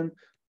organization,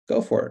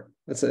 go for it.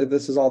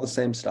 This is all the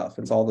same stuff.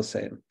 It's all the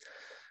same.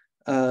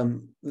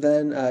 Then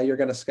you're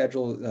going to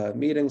schedule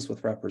meetings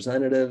with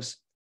representatives.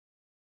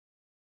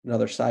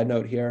 Another side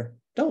note here,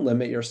 don't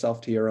limit yourself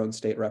to your own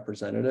state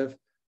representative.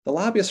 The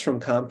lobbyist from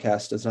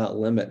Comcast does not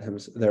limit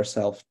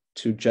themselves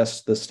to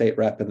just the state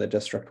rep in the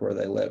district where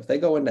they live. They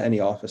go into any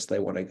office they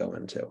want to go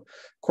into.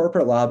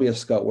 Corporate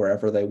lobbyists go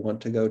wherever they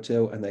want to go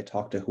to, and they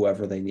talk to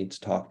whoever they need to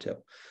talk to.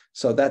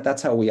 So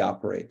that's how we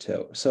operate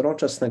too. So don't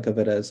just think of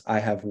it as I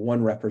have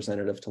one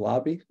representative to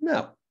lobby.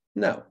 No.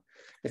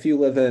 If you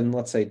live in,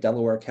 let's say,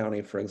 Delaware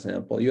County, for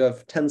example, you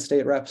have 10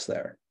 state reps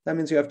there. That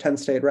means you have 10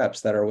 state reps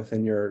that are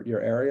within your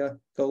area.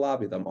 Go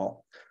lobby them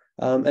all.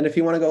 And if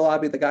you want to go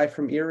lobby the guy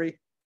from Erie,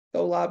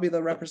 go lobby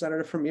the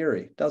representative from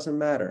Erie. Doesn't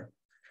matter.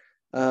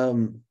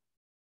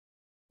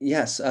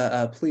 Yes,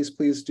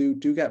 please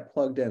do get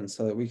plugged in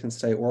so that we can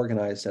stay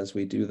organized as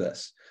we do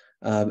this.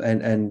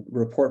 And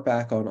report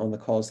back on the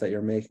calls that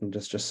you're making,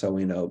 just so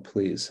we know,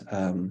 please.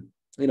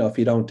 If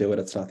you don't do it,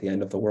 it's not the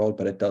end of the world,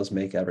 but it does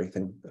make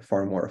everything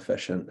far more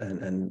efficient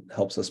and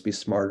helps us be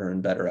smarter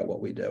and better at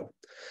what we do.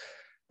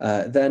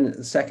 Then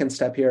the second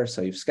step here,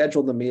 so you've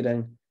scheduled the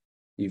meeting,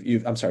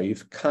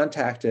 you've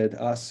contacted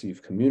us,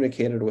 you've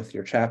communicated with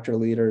your chapter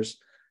leaders,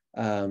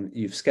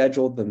 you've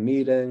scheduled the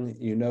meeting,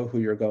 you know who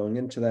you're going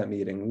into that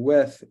meeting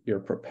with, you're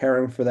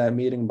preparing for that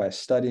meeting by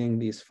studying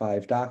these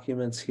 5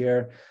 documents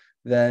here,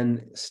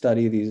 then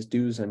study these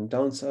do's and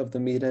don'ts of the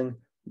meeting,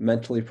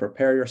 mentally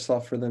prepare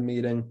yourself for the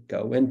meeting,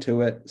 go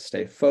into it,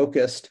 stay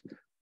focused.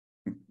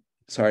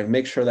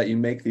 Make sure that you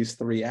make these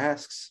 3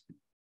 asks: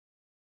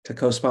 to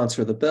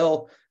co-sponsor the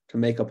bill, to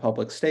make a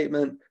public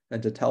statement,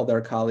 and to tell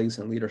their colleagues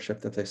and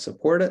leadership that they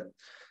support it.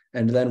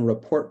 And then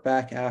report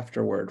back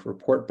afterward.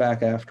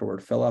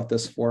 Fill out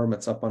this form.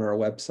 It's up on our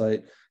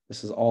website.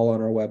 This is all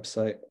on our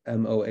website,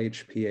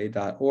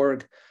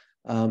 mohpa.org.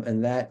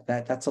 And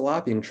that's a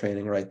lobbying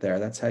training right there.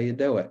 That's how you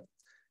do it.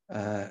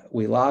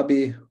 We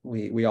lobby.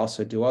 We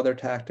also do other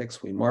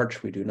tactics. We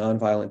march. We do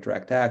nonviolent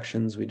direct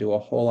actions. We do a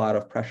whole lot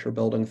of pressure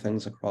building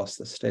things across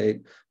the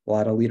state, a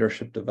lot of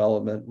leadership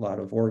development, a lot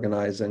of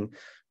organizing.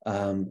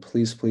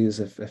 Please,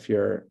 if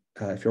you're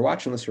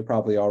watching this, you're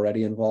probably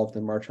already involved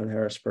in March on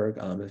Harrisburg.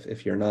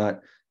 If you're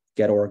not,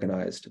 get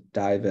organized,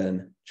 dive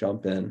in,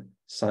 jump in,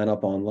 sign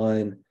up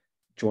online,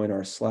 join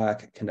our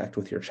Slack, connect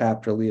with your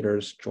chapter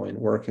leaders, join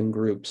working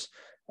groups.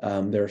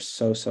 There's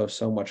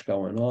so much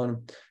going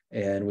on,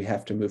 and we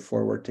have to move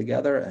forward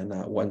together and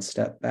not one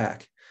step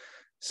back.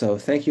 So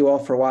thank you all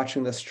for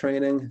watching this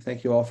training.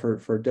 Thank you all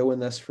for doing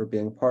this, for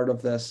being part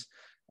of this.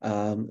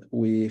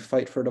 We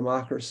fight for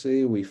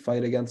democracy. We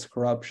fight against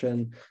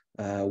corruption.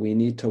 We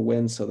need to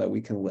win so that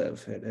we can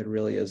live. It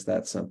really is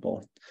that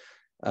simple.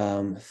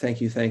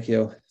 Thank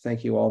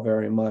you all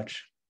very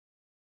much.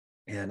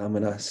 And I'm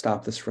going to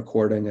stop this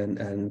recording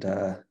and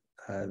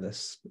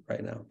this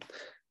right now.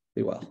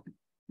 Be well.